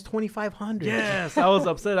minus 2,500. Yes, I was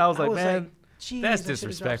upset. I was like, man, geez, That's I should've dropped some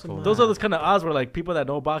disrespectful. money. those are those kind of odds where like people that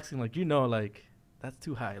know boxing, like like that's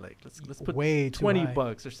too high. Like let's put way too $20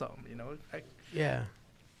 high. or something. You know. Yeah.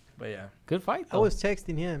 But yeah. Good fight I though. was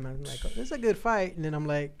texting him. I'm like, oh, this is a good fight. And then I'm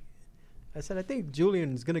like, I said, I think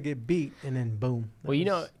Julian's going to get beat. And then boom. Well, you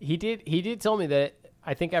know, he did tell me that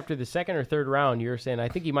I think after the second or third round, you were saying I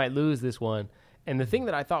think he might lose this one. And the thing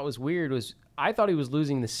that I thought was weird was I thought he was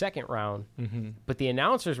losing the second round, Mm-hmm. but the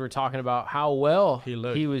announcers were talking about how well He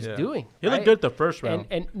looked, was yeah. doing. He looked right? good the first round.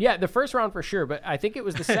 And yeah, the first round for sure, but I think it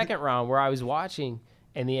was the second round where I was watching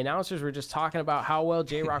and the announcers were just talking about how well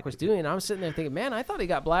J-Rock was doing. And I'm sitting there thinking, man, I thought he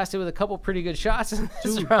got blasted with a couple pretty good shots in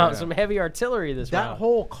this Dude, round, yeah. some heavy artillery this that round.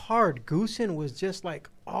 whole card, Goosen was just like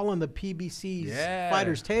all on the PBC's Yeah.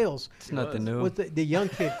 fighters' tails. It's nothing new. With the young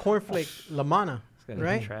kid, Cornflake Lamana, This guy's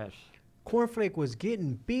right? Trash. Cornflake was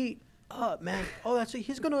getting beat up, man. Oh, that's it.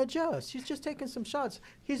 He's going to adjust. He's just taking some shots.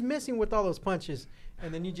 He's missing with all those punches.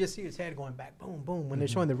 And then you just see his head going back, boom, boom. When they're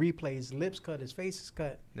showing the replays, his lips cut, his face is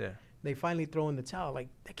cut. yeah. They finally throw in the towel. Like,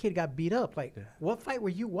 that kid got beat up. Like, Yeah. what fight were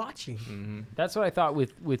you watching? Mm-hmm. That's what I thought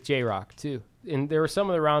with J-Rock too. And there were some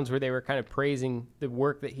of the rounds where they were kind of praising the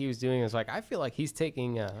work that he was doing. It's like, I feel like he's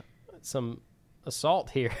taking some assault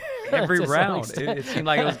here. Every to some round, extent. it seemed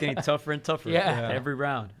like it was getting tougher and tougher. Yeah. Every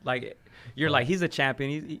round, like you're like he's a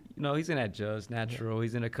champion. He's gonna adjust natural.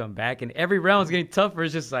 He's gonna come back, and every round's getting tougher.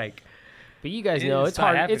 It's just like But you guys It- know it's it's not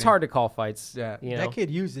hard. happening. It's hard to call fights. Yeah. You know? That kid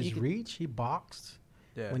used his You could- reach. He boxed.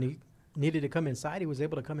 Yeah. When he needed to come inside, he was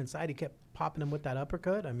able to come inside. He kept popping him with that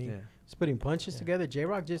uppercut. I mean, Yeah. he's putting punches together.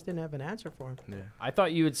 J-Rock just didn't have an answer for him. Yeah. I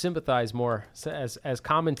thought you would sympathize more as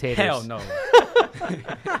commentators. Hell no.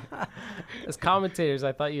 As commentators,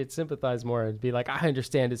 I thought you'd sympathize more and be like, I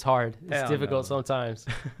understand it's hard. It's Hell difficult no. sometimes.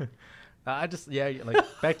 I just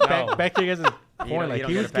like back to your guys' point. Like don't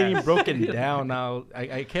he get was a getting pass. broken down. Now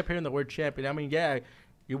I kept hearing the word champion. I mean, yeah,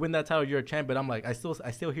 you win that title, you're a champion. I'm like, I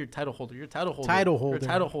still hear title holder. You're a title holder. Title You're holder. a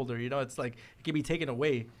title holder. You know, it's like it can be taken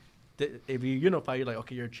away. If you unify, you're like,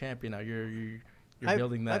 okay, you're a champion now. You're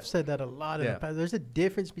building that. I've said that a lot in Yeah. the past. There's a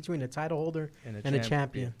difference between a title holder and a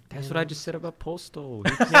champion. That's You what I know? just said about Postal.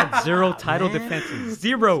 He had 0 title Man. defenses.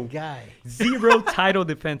 0. Guy. 0 title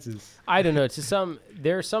defenses. I don't know.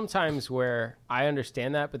 There are some times where I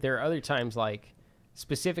understand that, but there are other times, like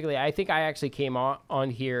specifically, I think I actually came on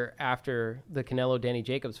here after the Canelo-Danny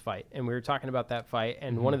Jacobs fight, and we were talking about that fight,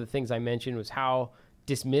 and one of the things I mentioned was how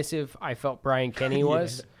dismissive I felt Brian Kenny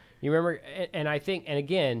was. You remember? And I think, and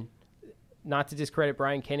again, not to discredit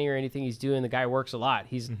Brian Kenny or anything he's doing, the guy works a lot.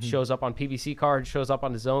 He shows up on PBC cards, shows up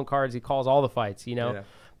on the zone cards, he calls all the fights, you know? Yeah.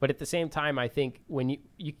 But at the same time, I think when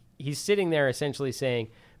he's sitting there essentially saying,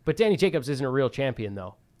 but Danny Jacobs isn't a real champion,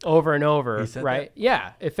 though. Over and over, He said right? that?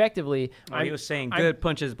 Yeah, effectively. He was saying good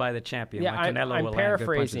punches by the champion. Yeah, like Canelo I'm will land good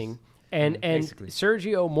paraphrasing. punches. And basically.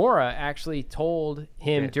 Sergio Mora actually told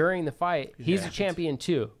him Yeah. during the fight, he's Yeah. a champion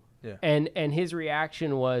too. Yeah. And his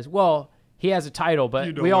reaction was, well, he has a title, but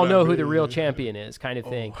You know we all what I know who the mean. real champion is, kind of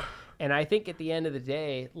thing. Oh. And I think at the end of the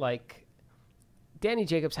day, like, Danny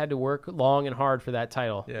Jacobs had to work long and hard for that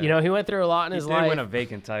title. Yeah. You know, he went through a lot in He his did life. win a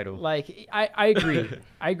vacant title Like, I agree.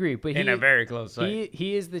 I agree. But in a very close fight.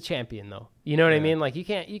 he is the champion, though. You know what I Yeah. mean? Like, you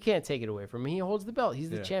can't take it away from him. He holds the belt.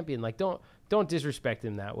 He's the Yeah. champion. Like, don't disrespect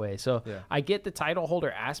him that way. So Yeah. I get the title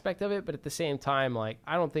holder aspect of it, but at the same time, like,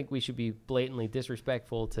 I don't think we should be blatantly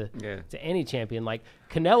disrespectful to any champion. Like,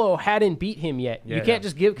 Canelo hadn't beat him yet. You Yeah. can't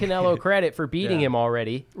just give Canelo credit for beating Yeah. him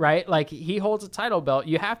already, right? Like, he holds a title belt.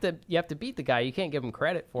 You have to beat the guy. You can't give him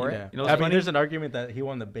credit for it. Yeah. You know what's I mean, funny? there's an argument that he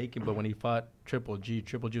won the bacon, but when he fought Triple G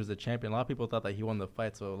was the champion. A lot of people thought that he won the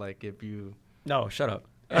fight. So, like, if you... No, shut up.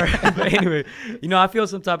 All right. But anyway, you know, I feel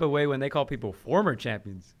some type of way when they call people former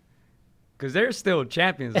champions. Because they're still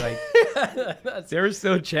champions. Like, they're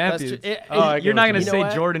still champions. I get You're not what going to you say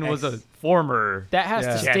mean. Jordan was a former. That has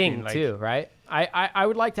to Yeah. sting champion, like- too, right? I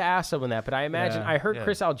would like to ask someone that, but I imagine Yeah, I heard yeah.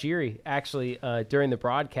 Chris Algieri actually during the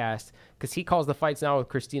broadcast because he calls the fights now with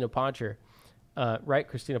Christina Poncher, right?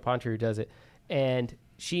 Christina Poncher who does it, and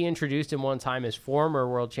she introduced him one time as former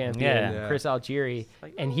world champion Yeah. Chris Algieri,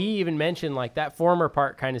 and he even mentioned like that former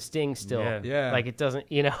part kind of stings still. Yeah. Yeah. Like it doesn't,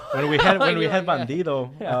 you know. When we had You're like,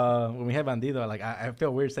 Bandido, like I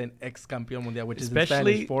felt weird saying ex campeón mundial, which is in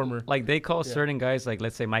Especially Spanish, former. like they call certain guys, like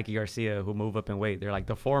let's say Mikey Garcia, who move up in weight. They're like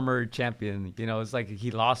the former champion. You know, it's like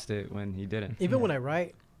he lost it when he didn't. Even when I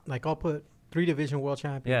write, like I'll put 3-division world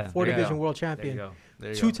champion, Yeah, 4-division world There you champion, go.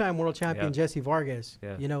 There you go. 2-time world champion Yeah. Jesse Vargas.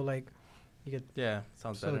 Yeah. You know, like you get Yeah,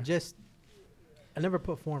 sounds so better. just I never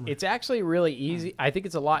put former. It's actually really easy. I think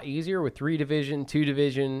it's a lot easier with 3-division,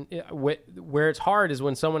 2-division. Where it's hard is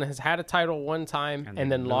when someone has had a title one time And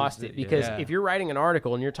and then then lost lose it. it, Because yeah. if you're writing an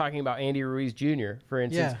article and you're talking about Andy Ruiz Jr., for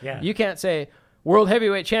instance, Yeah. Yeah. you can't say world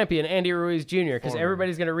heavyweight champion Andy Ruiz Jr. because Former.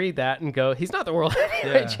 everybody's going to read that and go, he's not the world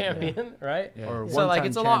heavyweight champion, right? Yeah. Or So like one-time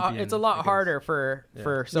it's a lot. champion, It's a lot I guess. harder for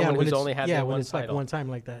someone when who's it's- only had yeah, that when one it's title. like one time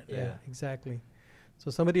like that. Yeah. Yeah, exactly. So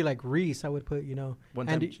somebody like Reese, I would put, One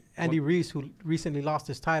time Andy Reese, who recently lost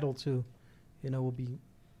his title to, will be.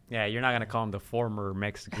 Yeah, you're not gonna call him the former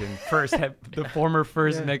Mexican the former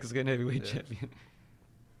first Yeah. Mexican heavyweight Yeah. champion.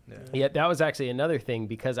 Yeah, that was actually another thing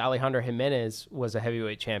because Alejandro Jimenez was a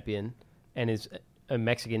heavyweight champion and is a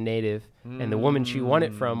Mexican native, and the woman she won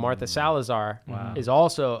it from, Martha Salazar, is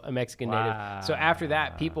also a Mexican native. So after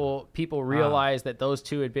that, people realized that those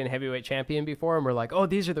two had been heavyweight champion before, and were like, "Oh,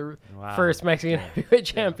 these are the first Mexican heavyweight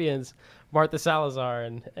champions." Martha Salazar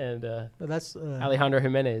and But that's Alejandro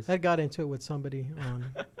Jimenez. I got into it with somebody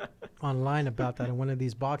online about that in one of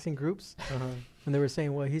these boxing groups, and they were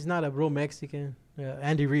saying, "Well, he's not a real Mexican."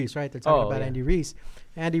 Andy Reese, right? They're talking about yeah. Andy Reese.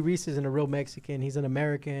 Andy Reese isn't a real Mexican. He's an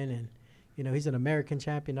American, and he's an American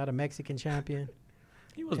champion, not a Mexican champion,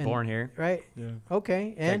 He was And- born here. right? Yeah.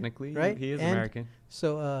 Okay, and Technically, right? he is And American.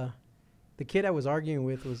 So the kid I was arguing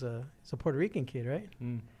with was a Puerto Rican kid, right?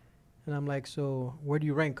 Mm. And I'm like, so where do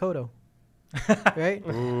you rank Cotto? Right?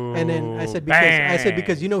 And then I said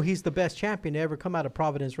because he's the best champion to ever come out of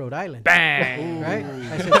Providence, Rhode Island. Bang! Right?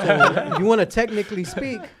 I said, so you want to technically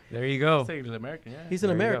speak, There you go. Say he's American, yeah. he's an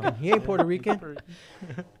There you go. American. He ain't Puerto Rican.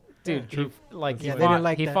 Dude, Yeah. like Yeah, he, they fought, didn't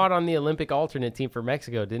like he that. fought on the Olympic alternate team for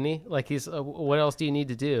Mexico, didn't he? Like he's what else do you need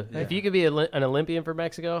to do? Yeah. If you could be an Olympian for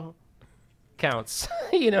Mexico, counts.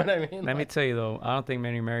 You know what I mean? Let me tell you though, I don't think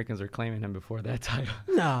many Americans are claiming him before that title.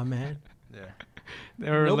 Nah, man. Yeah.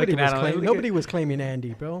 They were looking at him. Nobody was claiming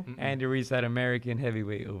Andy, bro. Andy Ruiz, that American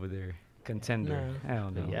heavyweight over there, contender. No. I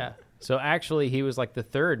don't know. Yeah. So actually, he was like the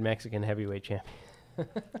third Mexican heavyweight champion.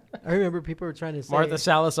 I remember people were trying to say Martha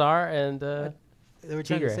Salazar and they were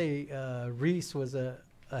trying to Tigre. say Reese was a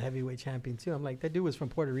heavyweight champion too. I'm like, that dude was from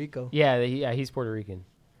Puerto Rico. yeah, he's Puerto Rican.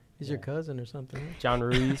 He's your cousin or something. Right? John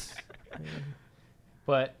Ruiz.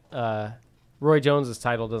 But Roy Jones's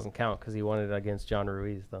title doesn't count because he won it against John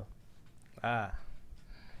Ruiz, though. Ah.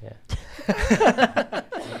 Yeah.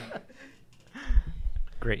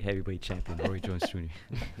 Great heavyweight champion, Roy Jones Jr.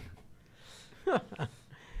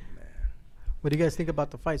 What do you guys think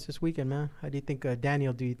about the fights this weekend, man? How do you think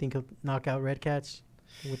Daniel? Do you think he'll knock out Red Cats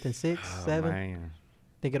within 6, 7? Man.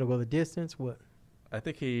 Think it'll go the distance? What? I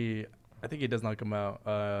think he does knock him out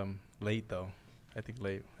late though. I think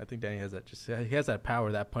late. I think Danny has that. He has that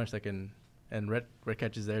power, that punch that can, and Red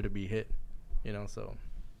Catch is there to be hit. You know, so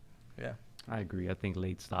yeah. I agree. I think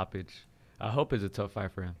late stoppage. I hope it's a tough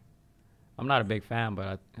fight for him. I'm not a big fan, but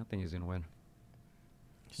I think he's gonna win.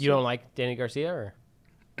 You don't like Danny Garcia, or?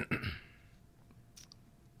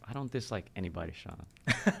 I don't dislike anybody, Sean.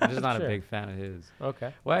 I'm just not Sure. a big fan of his.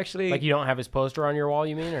 Okay. Well, actually, Like you don't have his poster on your wall,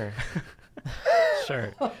 you mean, or?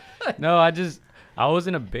 sure. No, I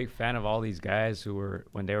wasn't a big fan of all these guys who were,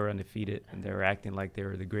 when they were undefeated and they were acting like they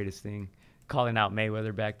were the greatest thing, calling out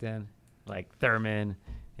Mayweather back then, like Thurman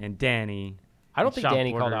and Danny. I don't and think Sean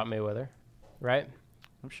Danny called Porter. out Mayweather, right?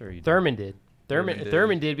 I'm sure he did. Thurman did. Thurman did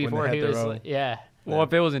When they before had he their was. own. Like, yeah. Well,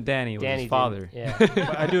 if it wasn't Danny, it was Danny his father. did. Yeah.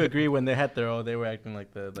 But I do agree when they had their own, they were acting like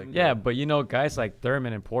Yeah, but you know, guys like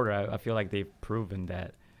Thurman and Porter, I feel like they've proven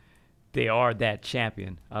that they are that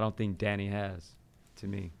champion. I don't think Danny has, to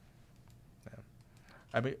me.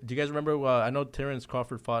 I mean, do you guys remember? I know Terrence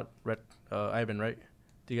Crawford fought Ivan, right?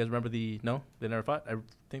 Do you guys remember they never fought? I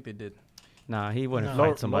think they did. Nah, he wouldn't No,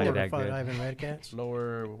 fight somebody never that fought good. Ivan Redcats.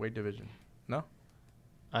 Lower weight division. No,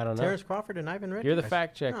 I don't know. Terrence Crawford and Ivan Redcats. You're the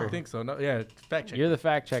fact checker. I think so. No, yeah, fact check. You're the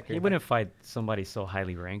fact checker. He wouldn't fight somebody so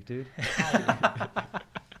highly ranked, dude.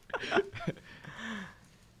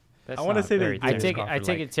 That's I wanna not say that- very I Terrence take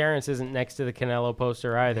Crawford-like. it Terrence isn't next to the Canelo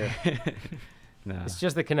poster either. Nah. It's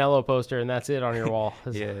just the Canelo poster, and that's it on your wall.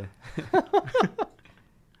 Yeah.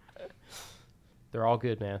 They're all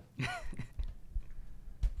good, man.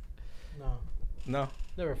 No, No.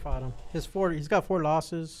 never fought him. He's got 4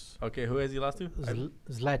 losses. Okay, who has he lost to?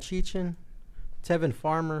 Zlachichin, Tevin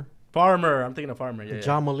Farmer, Farmer. I'm thinking of Farmer. Yeah.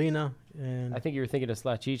 John Molina, and I think you were thinking of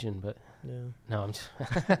Slachichin, but yeah. no, I'm just.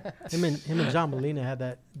 him and John Molina had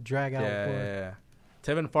that drag out. Yeah, war. yeah, yeah.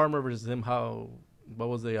 Tevin Farmer versus him. What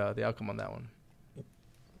was the outcome on that one?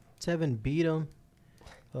 Tevin beat him.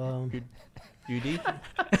 UD.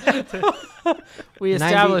 We 90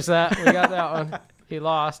 established that. We got that one. He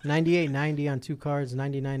lost. 98-90 on 2 cards,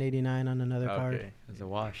 99-89 on another card. Okay. It's a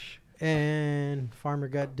wash. And Farmer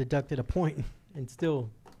got deducted a point and still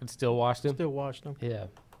It still washed him. watched him. Yeah.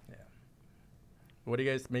 What do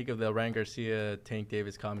you guys make of the Ryan Garcia Tank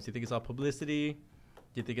Davis comments? Do you think it's all publicity? Do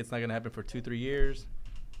you think it's not gonna happen for 2-3 years?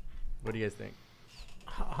 What do you guys think?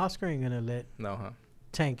 Oscar ain't gonna let No, huh?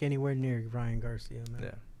 Tank anywhere near Ryan Garcia, man.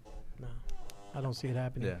 Yeah. No, I don't see it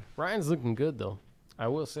happening. Yeah. Ryan's looking good though. I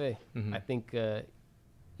will say. Mhm. I think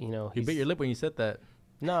you know. You bit your lip when you said that.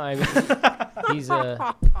 No, I mean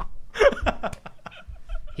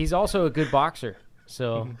he's also a good boxer.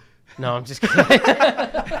 So no, I'm just kidding.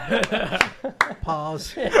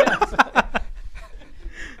 Pause.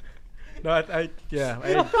 No,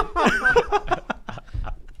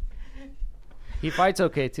 He fights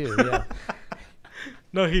okay too. Yeah.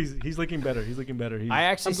 No, he's looking better. He's looking better. I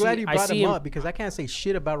actually I'm glad you brought I see him up because I can't say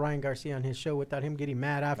shit about Ryan Garcia on his show without him getting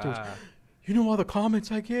mad afterwards. Ah. You know all the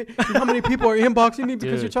comments I get? You know how many people are inboxing me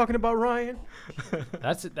because Dude. you're talking about Ryan?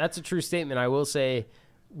 That's a true statement. I will say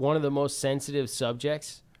one of the most sensitive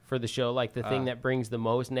subjects for the show, like the thing that brings the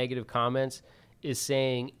most negative comments, is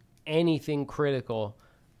saying anything critical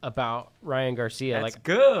about Ryan Garcia. That's like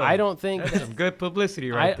good. I don't think That's some good publicity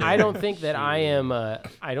right there. I don't think that I am.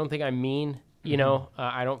 I don't think I'm mean. You know,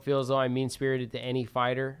 I don't feel as though I'm mean spirited to any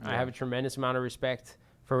fighter. I have a tremendous amount of respect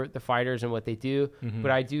for the fighters and what they do,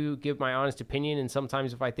 but I do give my honest opinion. And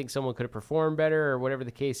sometimes if I think someone could have performed better or whatever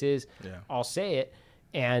the case is, I'll say it.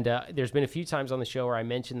 And there's been a few times on the show where I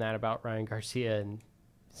mentioned that about Ryan Garcia and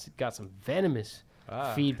got some venomous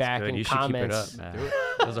feedback Good. and You comments. should keep it up, man.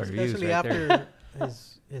 Those are views Especially right there. after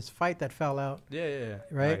his fight that fell out. Yeah.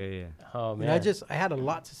 Right. Oh, yeah. Oh man. And I had a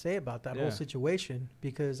lot to say about that whole situation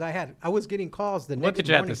because I was getting calls the What next did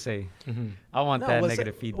you have morning. to say? Mm-hmm. I want No, that well,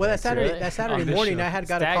 negative feedback. Well, that Saturday, On this morning, show. I had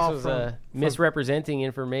got Stax a call was from misrepresenting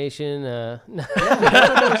information.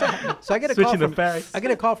 So I get a Switching call the from facts. I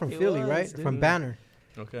get a call from It Philly, was, right? From dude. Banner.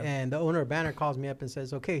 Okay. And the owner of Banner calls me up and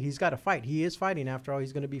says, okay, he's got to fight. He is fighting after all.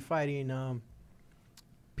 He's going to be fighting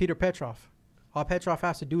Peter Petrov. All Petrov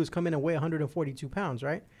has to do is come in and weigh 142 pounds,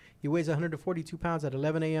 right? He weighs 142 pounds at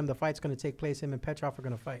 11 a.m. The fight's going to take place. Him and Petrov are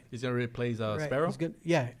going to fight. He's gonna replace Right. Sparrow. He's good.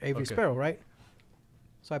 Yeah, Avery Okay. Sparrow, right?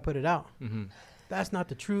 So I put it out. Mm-hmm. That's not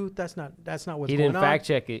the truth. That's not what's He going didn't on. fact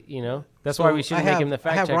check it. You know. That's So why we shouldn't I make him the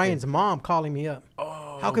fact I have checker. Ryan's mom calling me up.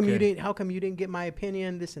 Oh. How come you okay. didn't? How come you didn't get my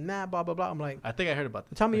opinion? This and that. Blah blah blah. I'm like, I think I heard about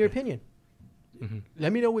this. tell me your opinion. Mm-hmm.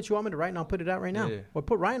 Let me know what you want me to write, and I'll put it out right now. Yeah. Or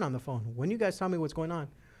put Ryan on the phone. When you guys tell me what's going on,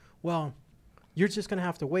 well, you're just gonna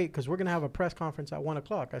have to wait because we're gonna have a press conference at 1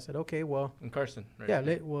 o'clock. I said, okay, well, In Carson. Right? yeah.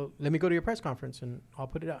 Let me go to your press conference and I'll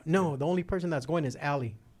put it out. No, the only person that's going is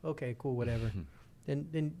Allie. Okay, cool, whatever.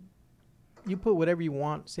 then you put whatever you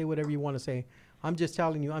want, say whatever you want to say. I'm just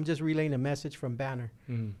telling you. I'm just relaying a message from Banner.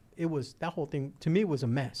 Mm-hmm. It was that whole thing to me was a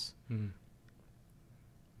mess. Mm-hmm.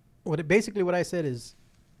 Basically what I said is,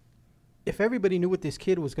 if everybody knew what this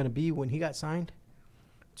kid was going to be when he got signed,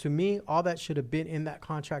 to me, all that should have been in that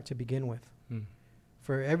contract to begin with.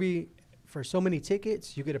 Mm-hmm. For so many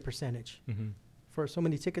tickets, you get a percentage. Mm-hmm. For so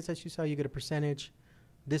many tickets that you sell, you get a percentage.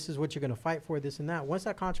 This is what you're going to fight for, this and that. Once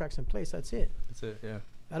that contract's in place, that's it. That's it. Yeah.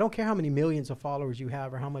 I don't care how many millions of followers you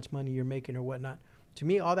have or how much money you're making or whatnot. To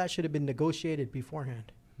me, all that should have been negotiated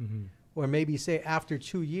beforehand. Mm-hmm. Or maybe say after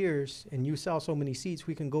 2 years and you sell so many seats,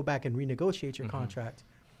 we can go back and renegotiate your contract.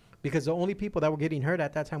 Because the only people that were getting hurt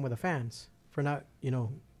at that time were the fans for not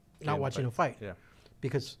watching a fight. Yeah.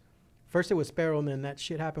 Because first it was Sparrow, and then that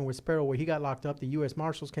shit happened with Sparrow where he got locked up. The U.S.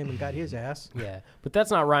 Marshals came and got his ass. Yeah, but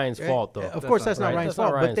that's not Ryan's fault though. Of course, that's not right. Ryan's That's not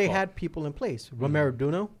fault. But Ryan's they fault. had people in place. Romero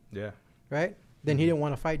Duno, Yeah. right? Then he didn't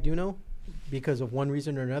want to fight Duno because of one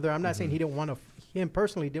reason or another. I'm not saying him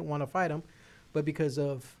personally didn't want to fight him, but because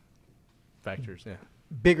of Factors. Yeah.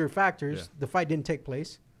 bigger factors, Yeah. the fight didn't take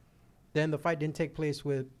place. Then the fight didn't take place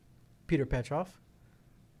with Peter Petrov.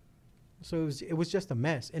 So it was just a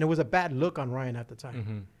mess. And it was a bad look on Ryan at the time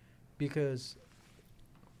Mm-hmm. because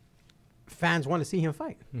fans want to see him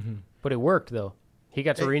fight. Mm-hmm. But it worked though. He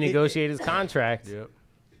got to renegotiate his contract. Yep.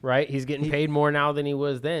 Right? He's getting paid more now than he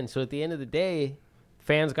was then. So at the end of the day,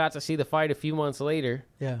 fans got to see the fight a few months later,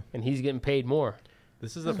 Yeah. and he's getting paid more.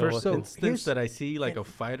 This is the So- first so instance here's- that I see like a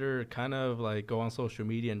fighter kind of like go on social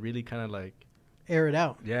media and really kind of like, Air it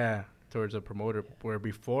out. yeah, towards a promoter where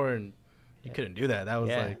before and you couldn't do that. That was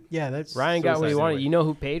Yeah. like, Yeah, that's Ryan got what he Suicide wanted. anyway. You know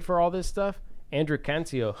who paid for all this stuff? Andrew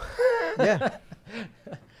Cancio. yeah.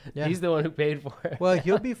 Yeah. He's the one who paid for it. Well,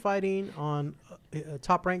 he'll be fighting on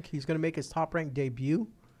Top Rank. He's going to make his Top Rank debut,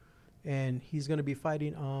 and he's going to be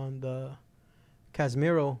fighting on the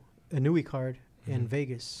Casimiro Inui card in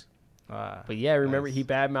Vegas. But yeah, remember nice. he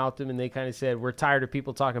badmouthed him, and they kind of said, "We're tired of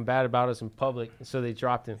people talking bad about us in public," and so they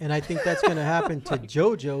dropped him. And I think that's going to happen to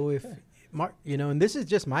JoJo if Mark, and this is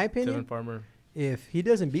just my Dylan opinion. Farmer. If he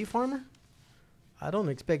doesn't beat Farmer, I don't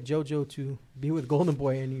expect JoJo to be with Golden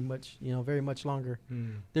Boy very much longer.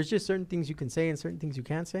 There's just certain things you can say and certain things you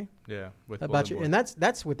can't say Yeah. With about you, and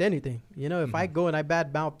that's with anything. If I go and I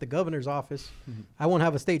badmouth the governor's office, I won't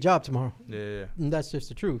have a state job tomorrow. Yeah. And that's just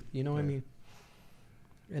the truth. You know what I Yeah. mean?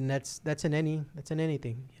 And that's in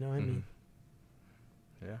anything. You know what I mean?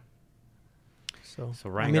 Yeah. So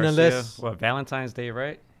Ryan I mean, Garcia, Valentine's Day,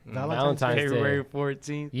 right? Valentine's Day. February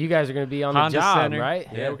 14th. You guys are going to be on Honda the job, Center. right?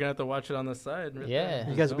 Yeah, we're gonna have to watch it on the side. Right Yeah. there.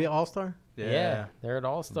 you guys will be All-Star? Yeah. They're at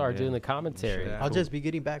All Star Yeah. doing the commentary. Yeah. I'll Cool. just be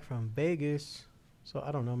getting back from Vegas. So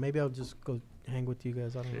I don't know. Maybe I'll just go hang with you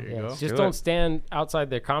guys. I don't There know. you Yeah, go. just Do don't it. stand outside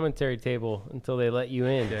their commentary table until they let you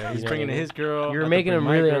in. Yeah. You He's know bringing what I mean? his girl. You I were have to making bring him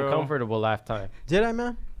my really girl. uncomfortable last time. Did I,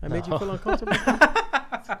 man? I made you No. feel uncomfortable?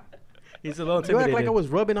 He's a little You act intimidated. like I was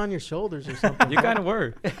rubbing on your shoulders or something. You kind of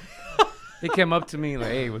were. He came up to me like,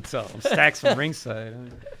 "Hey, what's up? I'm Stacks from ringside.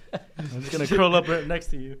 I'm just gonna curl up right next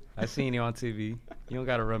to you. I seen you on TV. You don't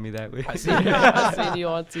gotta rub me that way." I seen you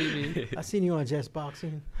on TV. I seen you on Just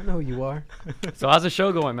Boxing. I know who you are. So how's the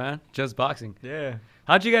show going, man? Just Boxing. Yeah.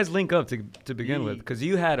 How'd you guys link up to begin with? Ye- Because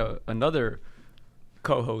you had another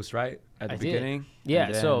co-host, right, at the I did. beginning. Yeah,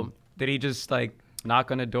 And then so- did he just like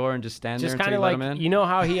knock on the door and just stand Just there kind until of you let like him in? you know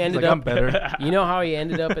how he ended like, up. I'm better. You know how he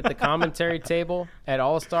ended up at the commentary table at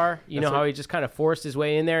All Star. You That's know how what- he just kind of forced his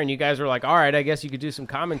way in there, and you guys were like, "All right, I guess you could do some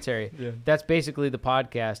commentary." Yeah. That's basically the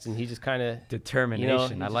podcast, and he just kind of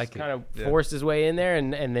Determination. I like it. Kind of Yeah. forced his way in there,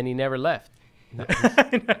 and then he never left.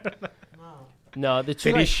 No, the Did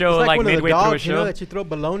truth. he show It's like one of the midway through a dogs, you know, show? that you throw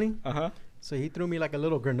bologna. So he threw me like a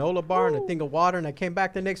little granola bar and a thing of water, and I came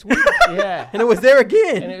back the next week, Yeah. and it was there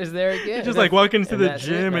again. And it was there again. He's just like walking into and the that's it,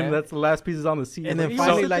 gym, man. and that's the last pieces on the seat. And then Like,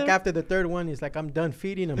 finally, "You like sit there?" after the third one, he's like, "I'm done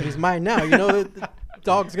feeding him. He's mine now." You know, the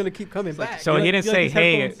dog's gonna keep coming back. So You he like- didn't you like say, these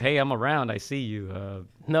 "Hey, headphones? hey, I'm around. I see you."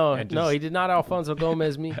 No, and no, just- he did not Alfonso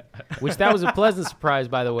Gomez me, which that was a pleasant surprise,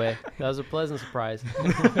 by the way. That was a pleasant surprise.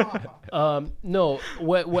 No,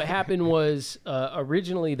 what happened was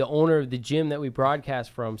originally the owner of the gym that we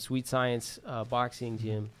broadcast from, Sweet Science Boxing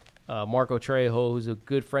Gym, Marco Trejo, who's a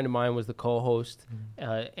good friend of mine, was the co-host,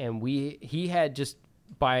 and he had just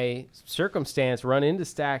by circumstance run into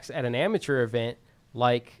Stacks at an amateur event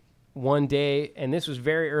like one day, and this was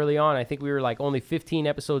very early on. I think we were like only 15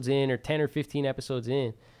 episodes in, or 10 or 15 episodes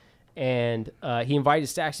in, and he invited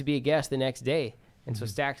Stacks to be a guest the next day. And so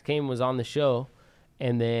Stacks came, was on the show,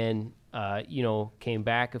 and then came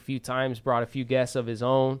back a few times, brought a few guests of his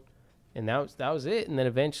own, and that was it. And then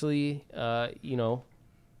eventually, that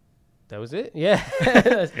was it. Yeah,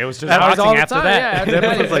 It was just that was boxing all the after time. that. Yeah, after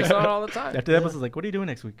that, it was on all the time. After that, was like, "What are you doing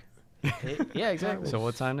next week?" Yeah, exactly. So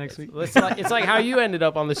what time next week? It's like how you ended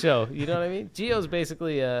up on the show. You know what I mean? Gio's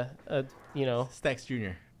basically Stacks Jr.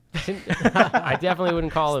 I definitely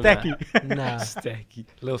wouldn't call him that. Stacky. Nah. Stacky,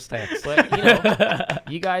 little stacks. But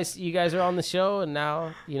you guys are on the show, and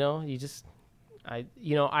now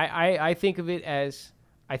I think of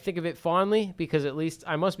it fondly, because at least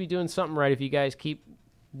I must be doing something right if you guys keep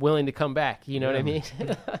willing to come back. You know what I mean?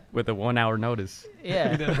 With a 1 hour notice.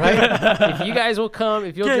 Yeah. Right? If you guys will come,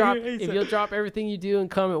 if you'll Yeah, drop yeah, yeah, if you'll drop everything you do and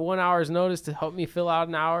come at 1 hour's notice to help me fill out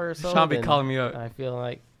an hour or so. Sean be then calling me up. I feel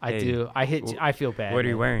like I Hey, do. I feel bad. What are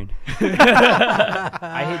you man. wearing?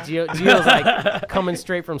 I hit Gio. Gio's like coming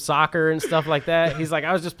straight from soccer and stuff like that. He's like,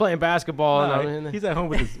 I was just playing basketball. and I'm in the-" He's at home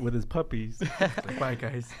with his puppies. Like, bye,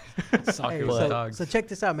 guys. Soccer Hey, with so, dogs. so check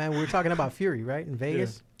this out, man. We were talking about Fury, right, in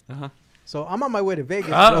Vegas. Uh-huh. So I'm on my way to Vegas.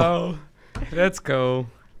 bro. Uh-oh. Let's go.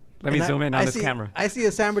 Let me And zoom in on this see, camera. I see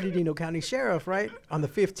a San Bernardino County Sheriff, right, on the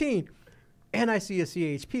 15th, and I see a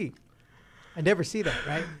CHP. I never see that,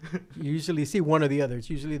 right? You usually see one or the other. It's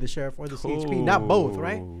usually the sheriff or the CHP, not both,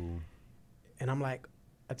 right? And I'm like,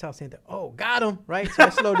 I tell Santa, "Oh, got him," right? So I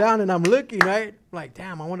slow down and I'm looking, right? I'm like,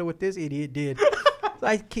 damn, I wonder what this idiot did. So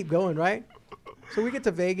I keep going, right? So we get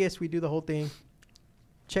to Vegas, we do the whole thing,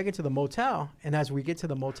 check into the motel, and as we get to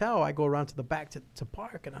the motel, I go around to the back to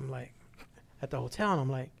park, and I'm like, at the hotel, and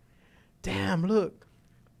I'm like, damn, look,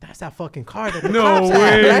 that's that fucking car that the cops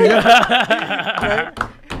had, right?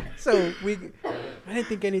 So I didn't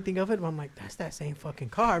think anything of it, but I'm like, that's that same fucking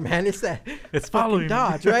car, man. It's It's fucking following me.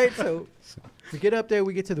 Dodge, right? So we get up there,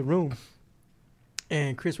 we get to the room,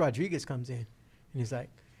 and Chris Rodriguez comes in, and he's like,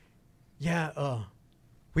 yeah,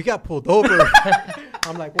 we got pulled over.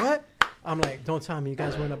 I'm like, what? I'm like, don't tell me you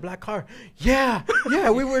guys were in a black car. Yeah,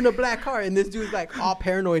 we were in a black car. And this dude's like all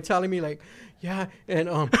paranoid, telling me like, yeah, and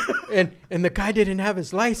the guy didn't have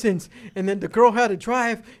his license, and then the girl had to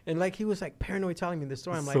drive, and like he was like paranoid telling me the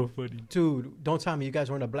story. I'm So like, funny. dude, don't tell me you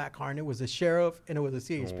guys were in a black car, and it was a sheriff and it was a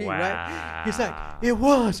CHP, right? Wow. He's like, it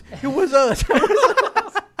was us.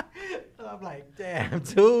 I'm like, damn,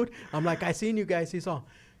 dude. I'm like, I seen you guys. He's all,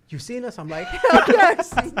 you seen us? I'm like, hell yeah, I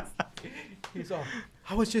seen us. He's all,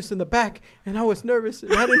 I was just in the back and I was nervous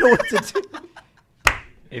and I didn't know what to do.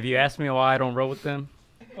 If you ask me why I don't roll with them,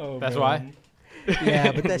 That's why.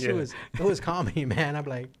 Yeah, but that shit Yeah. it was comedy, man. I'm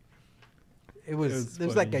like, it was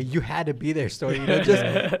like a funny. you had to be there story, you know,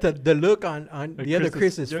 just the look on the other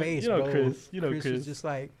Chris is- Chris's you- face, you know bro. Chris, you know Chris Chris. was just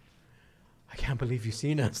like, I can't believe you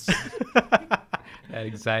seen us. that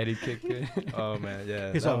anxiety kicked in. Oh man,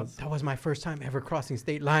 yeah. He's that all, was- that was my first time ever crossing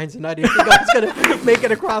state lines, and I didn't think I was gonna make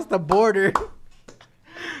it across the border.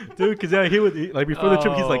 Dude, because he would like before the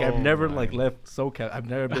trip, he's like, I've Oh, never my. like left SoCal. I've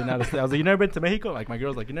never been out of state. I was like, you never been to Mexico? Like my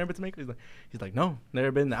girl's like, you never been to Mexico? He's like, no,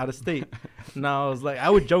 never been out of state. No, I was like, I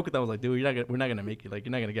would joke with him. I was like, dude, we're not gonna make it. Like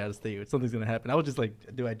you're not gonna get out of state. Something's gonna happen. I was just like,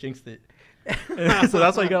 dude, I jinxed it. So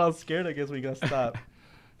that's why he got all scared. I guess when he got stopped.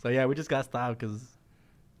 So yeah, we just got stopped because,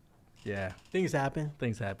 yeah, Things happen.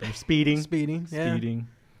 things happen. Speeding. Yeah. Speeding.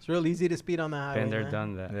 It's real easy to speed on the highway. Been there, man.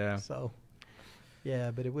 done that. Yeah. So, yeah,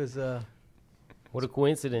 but it was What a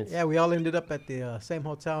coincidence. yeah, we all ended up at the same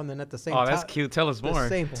hotel and then at the same Oh, that's cute. Tell us the more.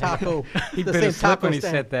 same taco. He the bit same his lip taco when he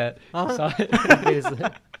stand. said that. Uh-huh. So-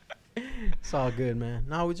 It's all good, man.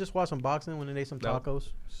 No, we just watched some boxing, went and ate some No. tacos.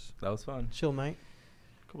 That was fun. Chill night.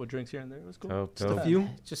 Couple drinks here and there. It was cool. Dope, Just a dope. few.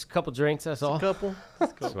 Just a couple drinks, that's A all. couple.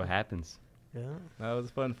 That's what happens. Yeah. That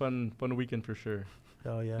was a fun weekend for sure.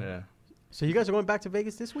 Oh, yeah. Yeah. So you guys are going back to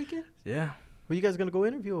Vegas this weekend? Yeah. Who you guys going to go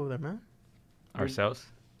interview over there, man? Ourselves.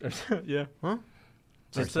 Yeah. Huh?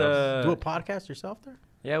 Just do a podcast yourself there?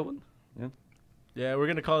 Yeah. Well, yeah, we're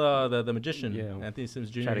gonna call the magician. Yeah. Anthony Sims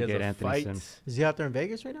Jr. Try to He has get a Anthony fight. Sims. Is he out there in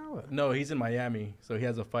Vegas right now? Or what? No, he's in Miami, so he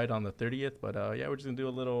has a fight on the 30th. But yeah, we're just gonna do a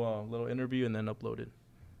little interview and then upload it.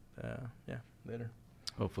 Yeah, later.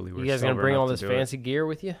 Hopefully, we're You guys gonna sober bring enough all to this do it. fancy gear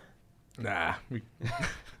with you? Nah,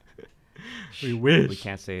 we wish. We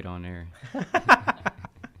can't say it on air.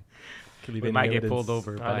 Could leave We any might get evidence. pulled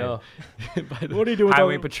over I know. by the What are you doing with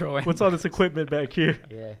highway all- patrol. What's all this equipment back here?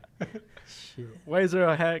 Yeah. Shit. Why is there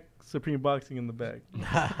a hack Supreme Boxing in the back?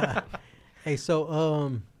 Hey,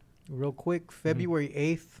 so real quick, February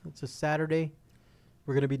 8th, it's a Saturday.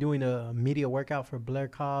 We're gonna be doing a media workout for Blair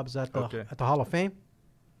Cobbs at the Hall of Fame.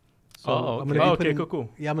 So Oh, I'm okay. gonna be Okay, putting, cool.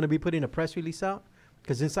 Yeah, I'm gonna be putting a press release out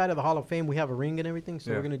because inside of the Hall of Fame we have a ring and everything.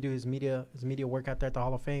 So Yeah. we're gonna do his media workout there at the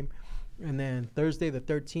Hall of Fame, and then Thursday the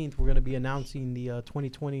 13th we're gonna be announcing the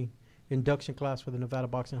 2020 induction class for the Nevada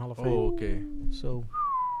Boxing Hall of Fame. Oh, okay. So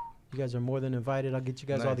you guys are more than invited. I'll get you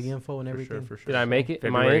guys all the Nice. info and everything. For sure. Did I make it?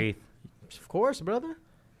 Am I in? February 8th. Of course, brother.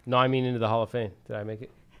 No, I mean into the Hall of Fame. Did I make it?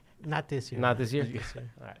 Not this year. Not man. this year? This year.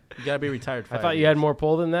 All right. You gotta be retired. I thought you had more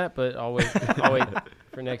pull than that, but I'll wait. I'll wait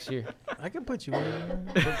for next year. I can put you in.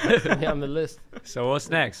 Yeah, on the list. So what's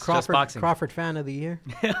next? Just boxing. Crawford fan of the year.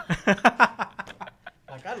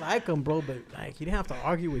 Like I like him, bro, but like you didn't have to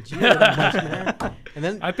argue with Gio that much, man. And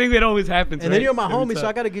then I think it always happens. and then right? you're my Every homie, so time.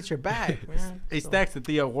 I gotta get your back, man. Hey, So- Stacks, did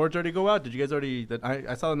the awards already go out? Did you guys already?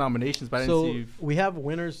 I saw the nominations, but I So didn't see. we have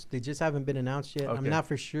winners. They just haven't been announced yet. I'm Okay. not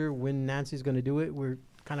for sure when Nancy's gonna do it. We're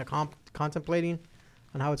kind of contemplating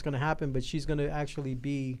on how it's gonna happen, but she's gonna actually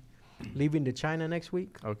be leaving to China next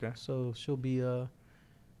week. Okay. So she'll be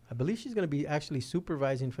I believe she's gonna be actually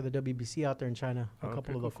supervising for the WBC out there in China a Okay,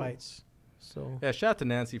 couple of cool, the cool. fights. So Yeah, shout out to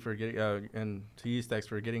Nancy for getting and to you, Stacks,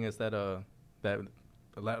 for getting us that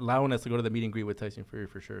allowing us to go to the meet and greet with Tyson Fury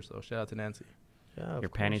for sure. So shout out to Nancy. yeah, of Your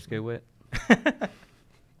course, panties good man. wet?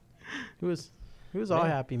 He was all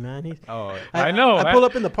Man. happy, man. He, Oh, I know, I right? pull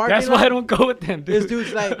up in the parking That's lot. why I don't go with them, dude. This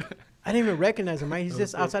dude's like, I didn't even recognize him, right? He's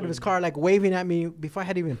just outside of his car, like waving at me before I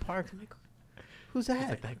had even parked. I'm like, who's that? it's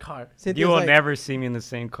like that car. Cynthia's You will like, never see me in the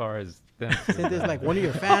same car as them. Cynthia's like, one of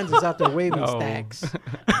your fans is out there waving No. Stacks.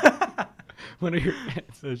 One of your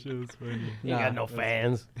fans. That shit was funny. You got no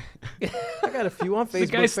fans. I got a few on The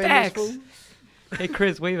Facebook. guy famous Stacks. fool. Hey,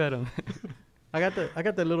 Chris, wave at him. I got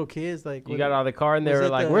the little kids like You got out of the car and they Was were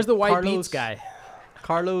it like, the "Where's the white Carlos- beats guy?"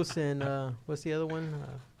 Carlos and what's the other one?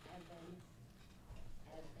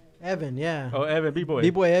 Evan, yeah. Oh, Evan B-boy.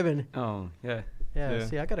 B-boy Evan. Oh, yeah. Yeah, Yeah.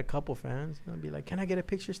 see, I got a couple fans. I'll be like, can I get a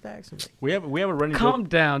picture, Stacks? I'm like, We have a running Calm joke.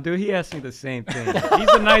 down, dude. He asked me the same thing. He's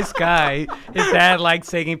a nice guy. His dad likes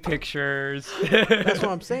taking pictures. that's what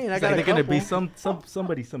I'm saying. I It's got like a they're gonna be couple.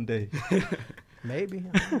 somebody someday. Maybe.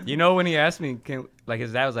 You know, when he asked me,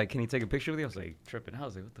 his dad was like, "Can he take a picture with you?" I was like, tripping. I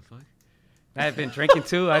was like, "What the fuck?" I had been drinking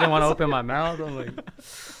too. I didn't want to open my mouth. I'm like,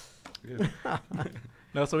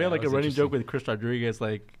 No, so we Yeah, have like that a was running joke interesting. with Chris Rodriguez.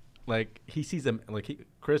 Like he sees them.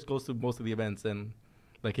 Chris goes to most of the events, and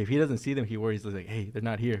like if he doesn't see them, he worries. He's like, hey, they're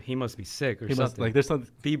not here. he must be sick or He something. must like there's something.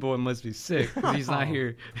 B-boy must be sick 'cause he's not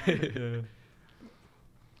here. Yeah.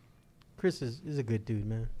 Chris is a good dude,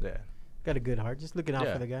 man. Yeah. Got a good heart. Just looking out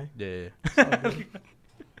Yeah. for the guy. Yeah. It's all good.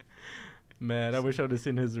 Man, I wish I would have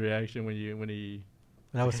seen his reaction when he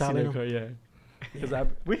When I was seen telling that him. car, yeah. Because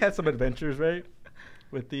we had some adventures, right,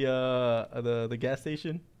 with the gas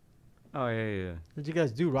station. Oh yeah, yeah. What'd you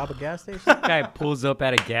guys do? Rob a gas station? Guy pulls up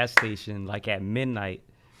at a gas station like at midnight,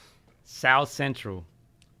 South Central.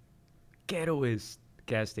 Ghettoest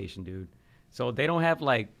gas station, dude. So they don't have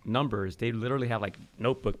like numbers. They literally have like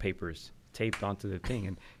notebook papers taped onto the thing.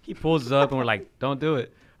 And he pulls up and we're like, "Don't do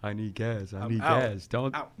it. I need gas. I I'm need out. gas.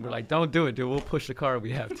 Don't." Out. We're like, "Don't do it, dude. We'll push the car.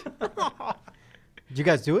 We have to." Did you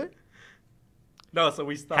guys do it? No, so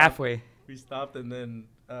we stopped. Halfway, We stopped, and then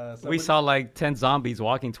we somebody- saw like 10 zombies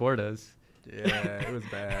walking toward us. Yeah, it was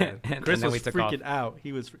bad. And Chris then was we took freaking off. out.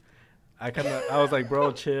 He was. I was like,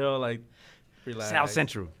 bro, chill, like, relax. South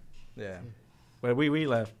Central. Yeah. But we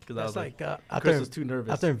left because I That's was like, like out Chris there, was too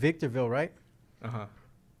nervous. out there in Victorville, right? Uh huh.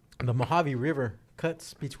 The Mojave River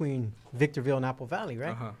cuts between Victorville and Apple Valley,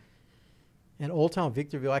 right? Uh huh. And Old Town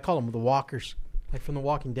Victorville, I call them the walkers, like from The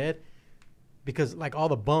Walking Dead, because like all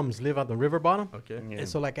the bums live on the river bottom. Okay. Yeah. And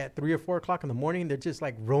so like at 3 or 4 o'clock in the morning, they're just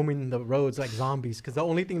like roaming the roads like zombies because the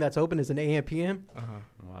only thing that's open is an AM PM. Uh huh.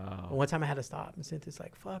 Wow. And one time I had to stop and Cynthia's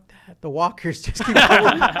like, fuck that. The walkers just keep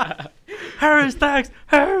going. Hurry, Stacks,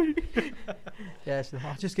 hurry! Yeah, she's like,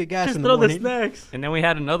 I'll just get gas Just in the throw the morning. snacks. And then we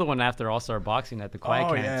had another one after All-Star Boxing at the Quiet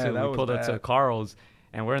Oh, Camp yeah, too. that We was pulled up to bad. Carl's,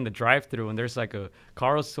 And we're in the drive-thru, and there's like a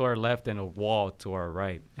cars to our left and a wall to our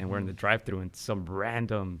right. And we're in the drive-thru, and some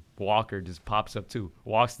random walker just pops up too,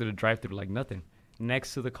 walks to the drive-thru like nothing,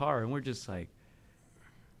 next to the car, and we're just like,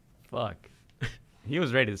 fuck. He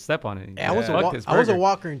was ready to step on it. Hey, I was a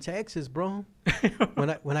walker in Texas, bro.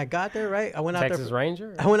 when I got there, right? I went out Texas there.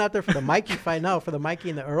 Ranger? I went out there for the Mikey fight. No, for the Mikey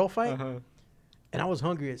and the Earl fight. And I was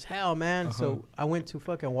hungry as hell, man. So I went to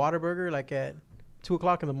fucking Whataburger like at 2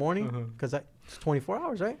 o'clock in the morning because it's 24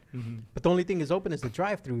 hours, right? But the only thing is open is the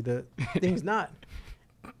drive-thru. The thing's not.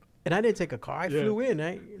 And I didn't take a car. I flew in,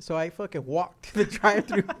 right? So I fucking walked to the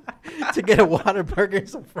drive-thru to get a Whataburger and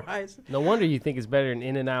some fries. No wonder you think it's better than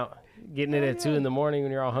In-N-Out. Getting it at 2 in the morning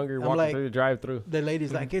when you're all hungry, walking like, through the drive-thru. The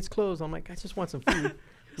lady's like, it's closed. I'm like, I just want some food.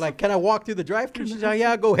 Like, can I walk through the drive-thru? She's like,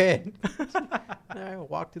 yeah, go ahead. I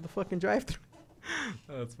walked through the fucking drive-thru.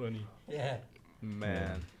 That's funny. Yeah.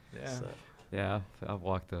 Man. Yeah. So, Yeah, I've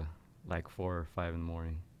walked like 4 or 5 in the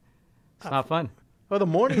morning. It's not fun. well, the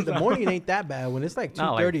morning ain't that bad. When it's like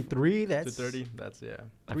 2:33, that's 2:30. That's Like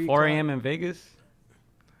 3 4 o'clock. a.m. in Vegas.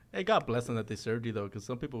 Hey, God bless them that they served you though, because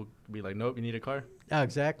some people be like, nope, you need a car. Oh,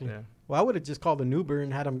 exactly. Yeah. Well, I would have just called an Uber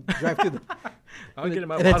and had them drive through the I'm getting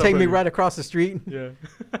my and then take me Whataburger. right across the street. Yeah.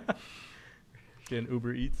 Getting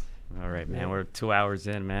Uber Eats. All right, man. We're 2 hours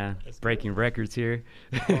in, man. Breaking records here.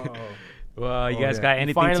 Oh. Well, you Oh, guys yeah. got You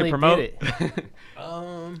anything to finally promote? did it.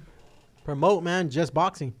 Promote, man. Just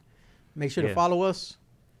Boxing. Make sure to Yeah. follow us.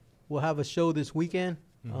 We'll have a show this weekend.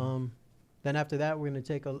 Then after that, we're going to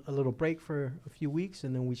take a little break for a few weeks,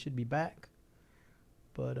 and then we should be back.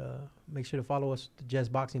 But make sure to follow us, the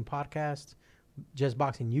Just Boxing Podcast, Just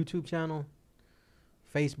Boxing YouTube channel,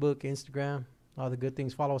 Facebook, Instagram, all the good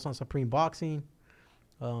things. Follow us on Supreme Boxing.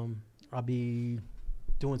 I'll be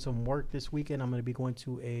doing some work this weekend. I'm going to be going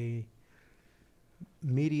to a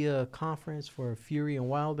media conference for Fury and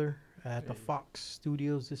Wilder at the Fox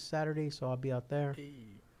Studios this Saturday, so I'll be out there.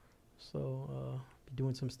 So be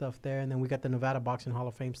doing some stuff there, and then we got the Nevada Boxing Hall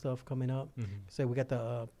of Fame stuff coming up. So we got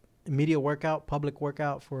the media workout, public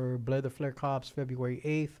workout for Blair the Flair Cops February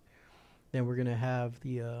 8th. Then we're gonna have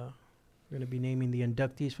we're gonna be naming the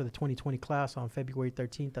inductees for the 2020 class on February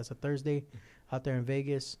 13th. That's a Thursday, out there in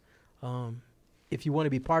Vegas. If you want to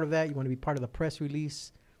be part of that, you want to be part of the press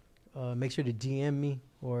release, make sure to DM me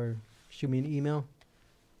or shoot me an email.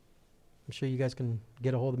 I'm sure you guys can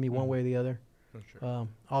get a hold of me one way or the other. Sure.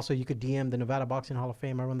 Also, you could DM the Nevada Boxing Hall of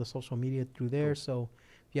Fame. I run the social media through there. So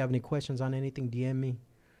if you have any questions on anything, DM me.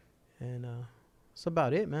 And that's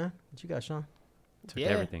about it, man. What you got, Sean? Took Yeah.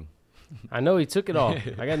 everything. I know he took it all.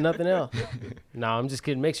 I got nothing else. No, I'm just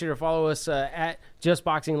kidding. Make sure to follow us at Just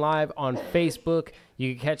Boxing Live on Facebook.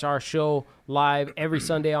 You can catch our show live every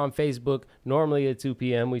Sunday on Facebook, normally at 2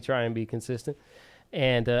 p.m. We try and be consistent.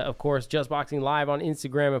 And, of course, Just Boxing Live on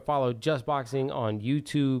Instagram, and follow Just Boxing on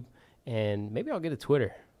YouTube. And maybe I'll get a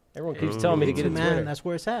Twitter. Everyone keeps telling me to get a man, Twitter. that's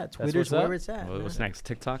where it's at. That's Twitter's what's up? where it's at. What's man. next?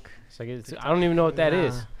 TikTok? So I don't even know what that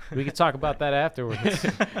is. Nah. We could talk about that afterwards.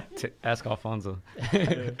 Ask Alfonso.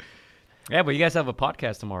 Yeah, but you guys have a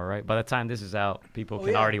podcast tomorrow, right? By the time this is out, people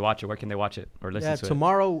can already watch it. Where can they watch it or listen to it?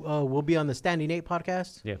 Tomorrow we'll be on the Standing 8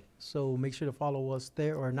 podcast. Yeah. So make sure to follow us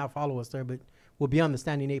there, or not follow us there, but we'll be on the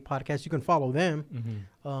Standing 8 podcast. You can follow them.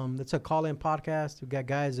 It's a call-in podcast. We've got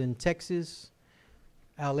guys in Texas,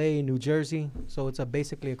 LA, New Jersey. So it's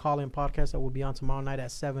basically a call-in podcast that will be on tomorrow night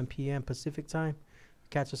at 7 p.m. Pacific time.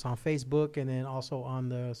 Catch us on Facebook, and then also on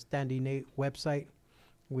the Standing 8 website,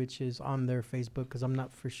 which is on their Facebook, because I'm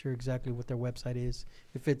not for sure exactly what their website is.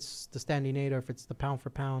 If it's the Standing 8 or if it's the Pound for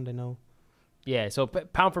Pound, I know. Yeah, so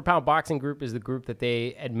Pound for Pound Boxing Group is the group that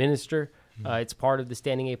they administer. It's part of the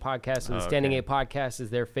Standing 8 podcast. So the Standing 8 podcast is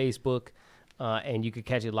their Facebook, and you could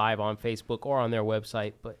catch it live on Facebook or on their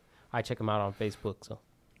website, but I check them out on Facebook. So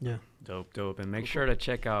Yeah. Dope. And make sure to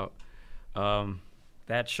check out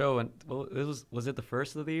that show. And was it the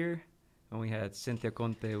first of the year? When we had Cynthia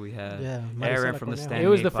Conte, we had Aaron Maricela from the Cornejo. Standing it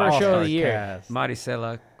was 8 the first show of the year. Podcast.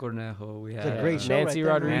 Maricela Cornejo, we had a great show. Nancy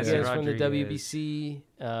right there, man. Rodriguez Nancy from the Rodriguez.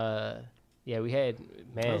 WBC. Yeah, we had, man.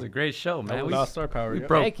 That was a great show, man. We lost our power. We yeah.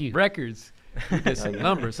 broke Thank you. records. We did some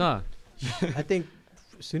numbers, huh? I think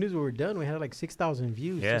as soon as we were done, we had like 6,000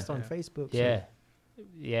 views just on Facebook. So Yeah.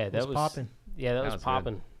 it was popping. Yeah, that That was was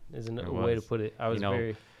popping. Is a It way to was. put it. I was You know,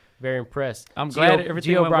 very, very impressed. I'm glad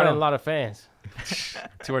everything Gio went brought well. in a lot of fans.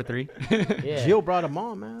 2 or 3. Yeah. Gio brought them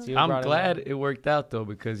on, man. Gio I'm brought in glad a lot. it worked out though,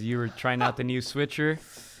 because you were trying out the new switcher.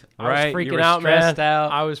 I was Right? freaking You were out, man. stressed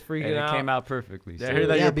out. I was and freaking out. it came out perfectly. Yeah, I heard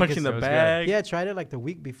that Yeah, you're because punching the it was good. bag. Yeah, I tried it like the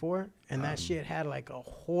week before, and that shit had like a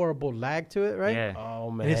horrible lag to it, right? Yeah.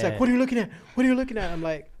 Oh, man. And it's like, what are you looking at? What are you looking at? I'm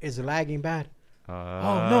like, is it lagging bad?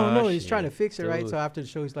 Oh, no, he's trying to fix it, right? Dude. So after the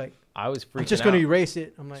show, he's like, I was freaking I'm just out. going to erase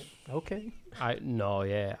it. I'm like, okay. I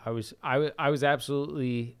was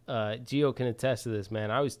absolutely Gio can attest to this, man.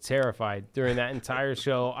 I was terrified during that entire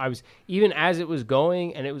show. I was, even as it was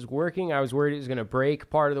going and it was working, I was worried it was going to break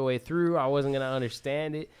part of the way through. I wasn't going to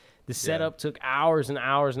understand it. The setup took hours and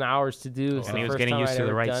hours and hours to do. And he was getting used to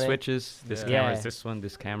the right switches. This camera's this one,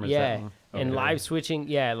 this camera's that one. And live switching,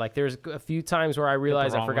 like there's a few times where I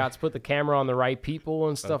realized I forgot to put the camera on the right people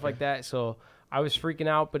and stuff like that. So I was freaking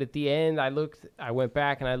out, but at the end, I went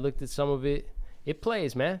back and I looked at some of it. It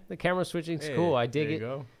plays, man. The camera switching's cool. I dig it.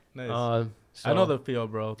 Go. Nice. So I know the feel,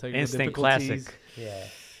 bro. Instant classic. Yeah.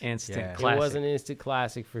 Instant classic. It was an instant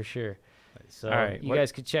classic for sure. Nice. So you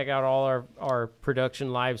guys could check out all our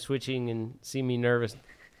production live switching and see me nervous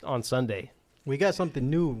on Sunday. We got something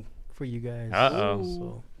new for you guys.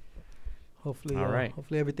 So hopefully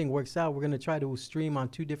everything works out. We're going to try to stream on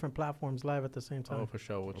 2 different platforms live at the same time. Oh, for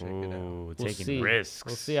sure. We'll check it out. Taking risks.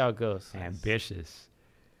 We'll see how it goes. Ambitious.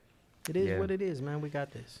 It is what it is, man. We got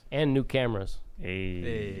this. And new cameras.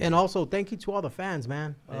 Hey. And also, thank you to all the fans,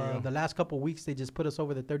 man. The last couple of weeks, they just put us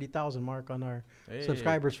over the 30,000 mark on our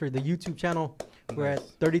subscribers for the YouTube channel. We're at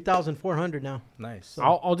 30,400 now. Nice. So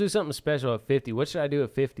I'll do something special at 50. What should I do at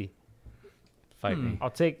 50? Fight me. I'll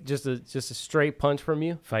take just a straight punch from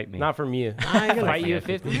you. Fight me. Not from you. I ain't gonna fight you at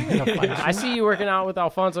 50. I see you working out with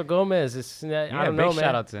Alfonso Gomez. I don't know, man.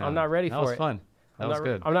 Shout out to him. I'm not ready for it. That was fun. That was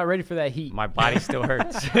good. I'm not ready for that heat. My body still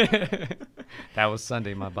hurts. That was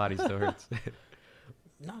Sunday. My body still hurts.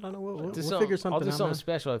 No, I don't know. We'll figure something out. I'll I'll do something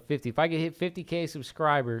special at 50. If I get hit 50K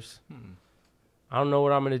subscribers, I don't know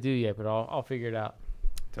what I'm going to do yet, but I'll figure it out.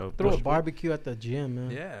 Dope. Throw a barbecue at the gym, man.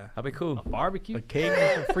 Yeah. That'd be cool. A barbecue? A cake.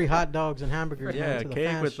 Free hot dogs and hamburgers. Yeah, a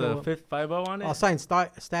cake with the 50 on it. I'll sign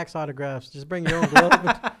Stacks autographs. Just bring your own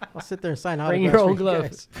glove. I'll sit there and sign autographs. Bring your own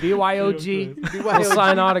gloves. BYOG. I'll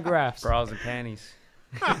sign autographs. Bras and panties.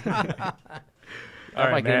 All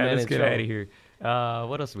might right, get a man. man Let's in get trouble. out of here.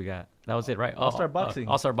 What else we got? That was it, right? All-Star Boxing.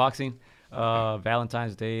 All-Star Boxing.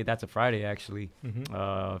 Valentine's Day. That's a Friday, actually.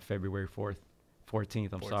 February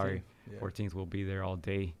 14th. I'm sorry. Yeah. 14th. We'll be there all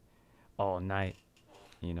day, all night.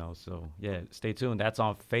 You know, so yeah, stay tuned. That's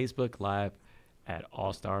on Facebook Live at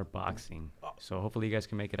All-Star Boxing. So hopefully you guys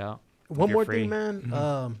can make it out. One more thing,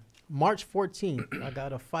 man. March 14th, I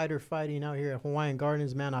got a fighter fighting out here at Hawaiian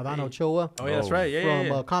Gardens, man. Adano Choa. Oh, yeah, that's right. Yeah,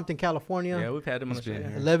 from Compton, California. Yeah, we've had him on the show.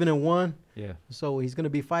 11-1. Yeah. So he's going to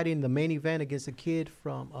be fighting the main event against a kid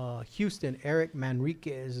from Houston, Eric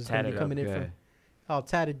Manriquez. Is going to be coming in from all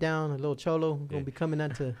tatted down, a little cholo. Going to be coming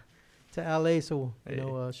down to LA. So, you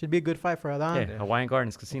know, should be a good fight for Adan. Yeah, Hawaiian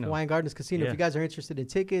Gardens Casino. Hawaiian Gardens Casino. If you guys are interested in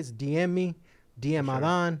tickets, DM me, DM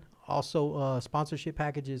Adan. Also, sponsorship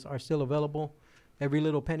packages are still available. Every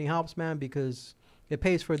little penny helps, man, because it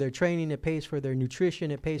pays for their training, it pays for their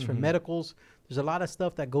nutrition, it pays for medicals. There's a lot of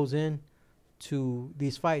stuff that goes in to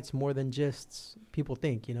these fights more than just people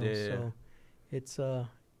think, you know. So it's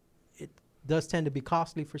it does tend to be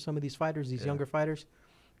costly for some of these fighters, these younger fighters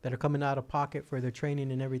that are coming out of pocket for their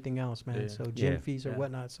training and everything else, man. So gym fees or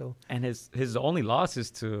whatnot. So and his only loss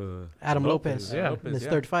is to Adam Lopez. Yeah, in his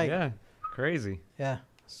third fight. Yeah, crazy. Yeah.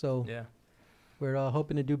 So we're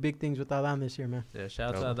hoping to do big things with Adan this year, man. Yeah,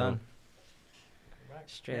 shout out to Adan.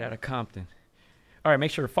 Straight out of Compton. All right, make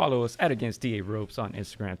sure to follow us at againstdaropes on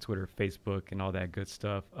Instagram, Twitter, Facebook, and all that good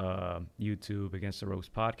stuff. YouTube, Against the Ropes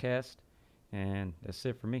Podcast. And that's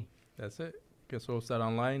it for me. That's it. Against the Ropes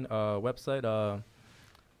online website.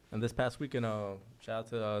 And this past weekend, shout out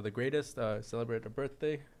to the greatest, celebrated a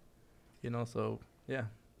birthday. You know, so, yeah.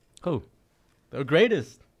 Who? The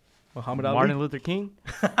greatest. Muhammad Ali. Martin Luther King.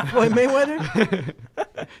 Floyd Mayweather.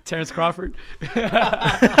 Terrence Crawford.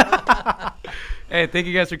 Hey, thank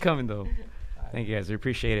you guys for coming, though. Thank you guys. We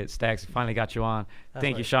appreciate it. Stacks, we finally got you on.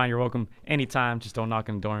 Thank you, Sean. You're welcome anytime. Just don't knock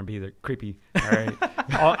on the door and be the creepy. All right.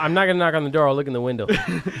 I'm not going to knock on the door. I'll look in the window.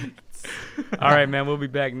 All right, man. We'll be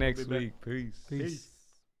back next week. Peace.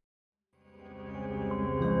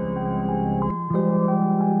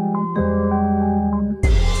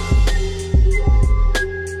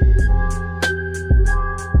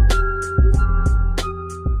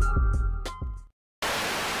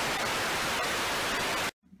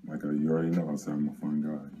 You already know I'm a fun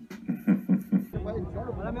guy.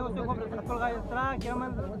 Hola amigos, soy Juan Francisco Estrada.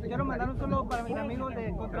 Quiero mandar un saludo para mis amigos de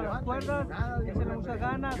Contra las Cuerdas. Échenle muchas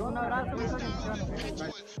ganas. Un abrazo, muchas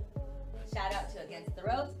bendiciones. Shout out to Against the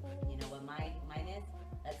Ropes. You know what mine is?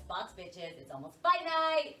 Let's box, bitches. It's almost fight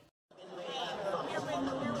night.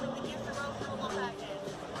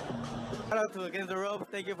 Shout out to Against the Ropes.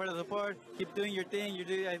 Thank you for the support. Keep doing your thing. You're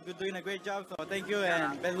doing a great job. So thank you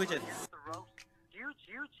and best wishes.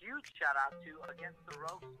 huge shout out to Against the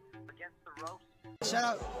Ropes. Shout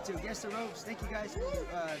out to Against the Ropes. Thank you guys for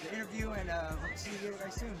the interview, and hope to see you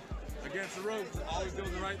guys soon. Against the Ropes, always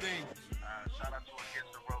doing the right thing. Shout out to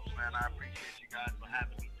Against the Ropes, man. I appreciate you guys for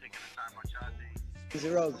having me, taking the time out y'all day. Against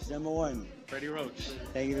the Ropes, #1. Freddie Roach.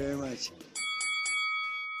 Thank you very much.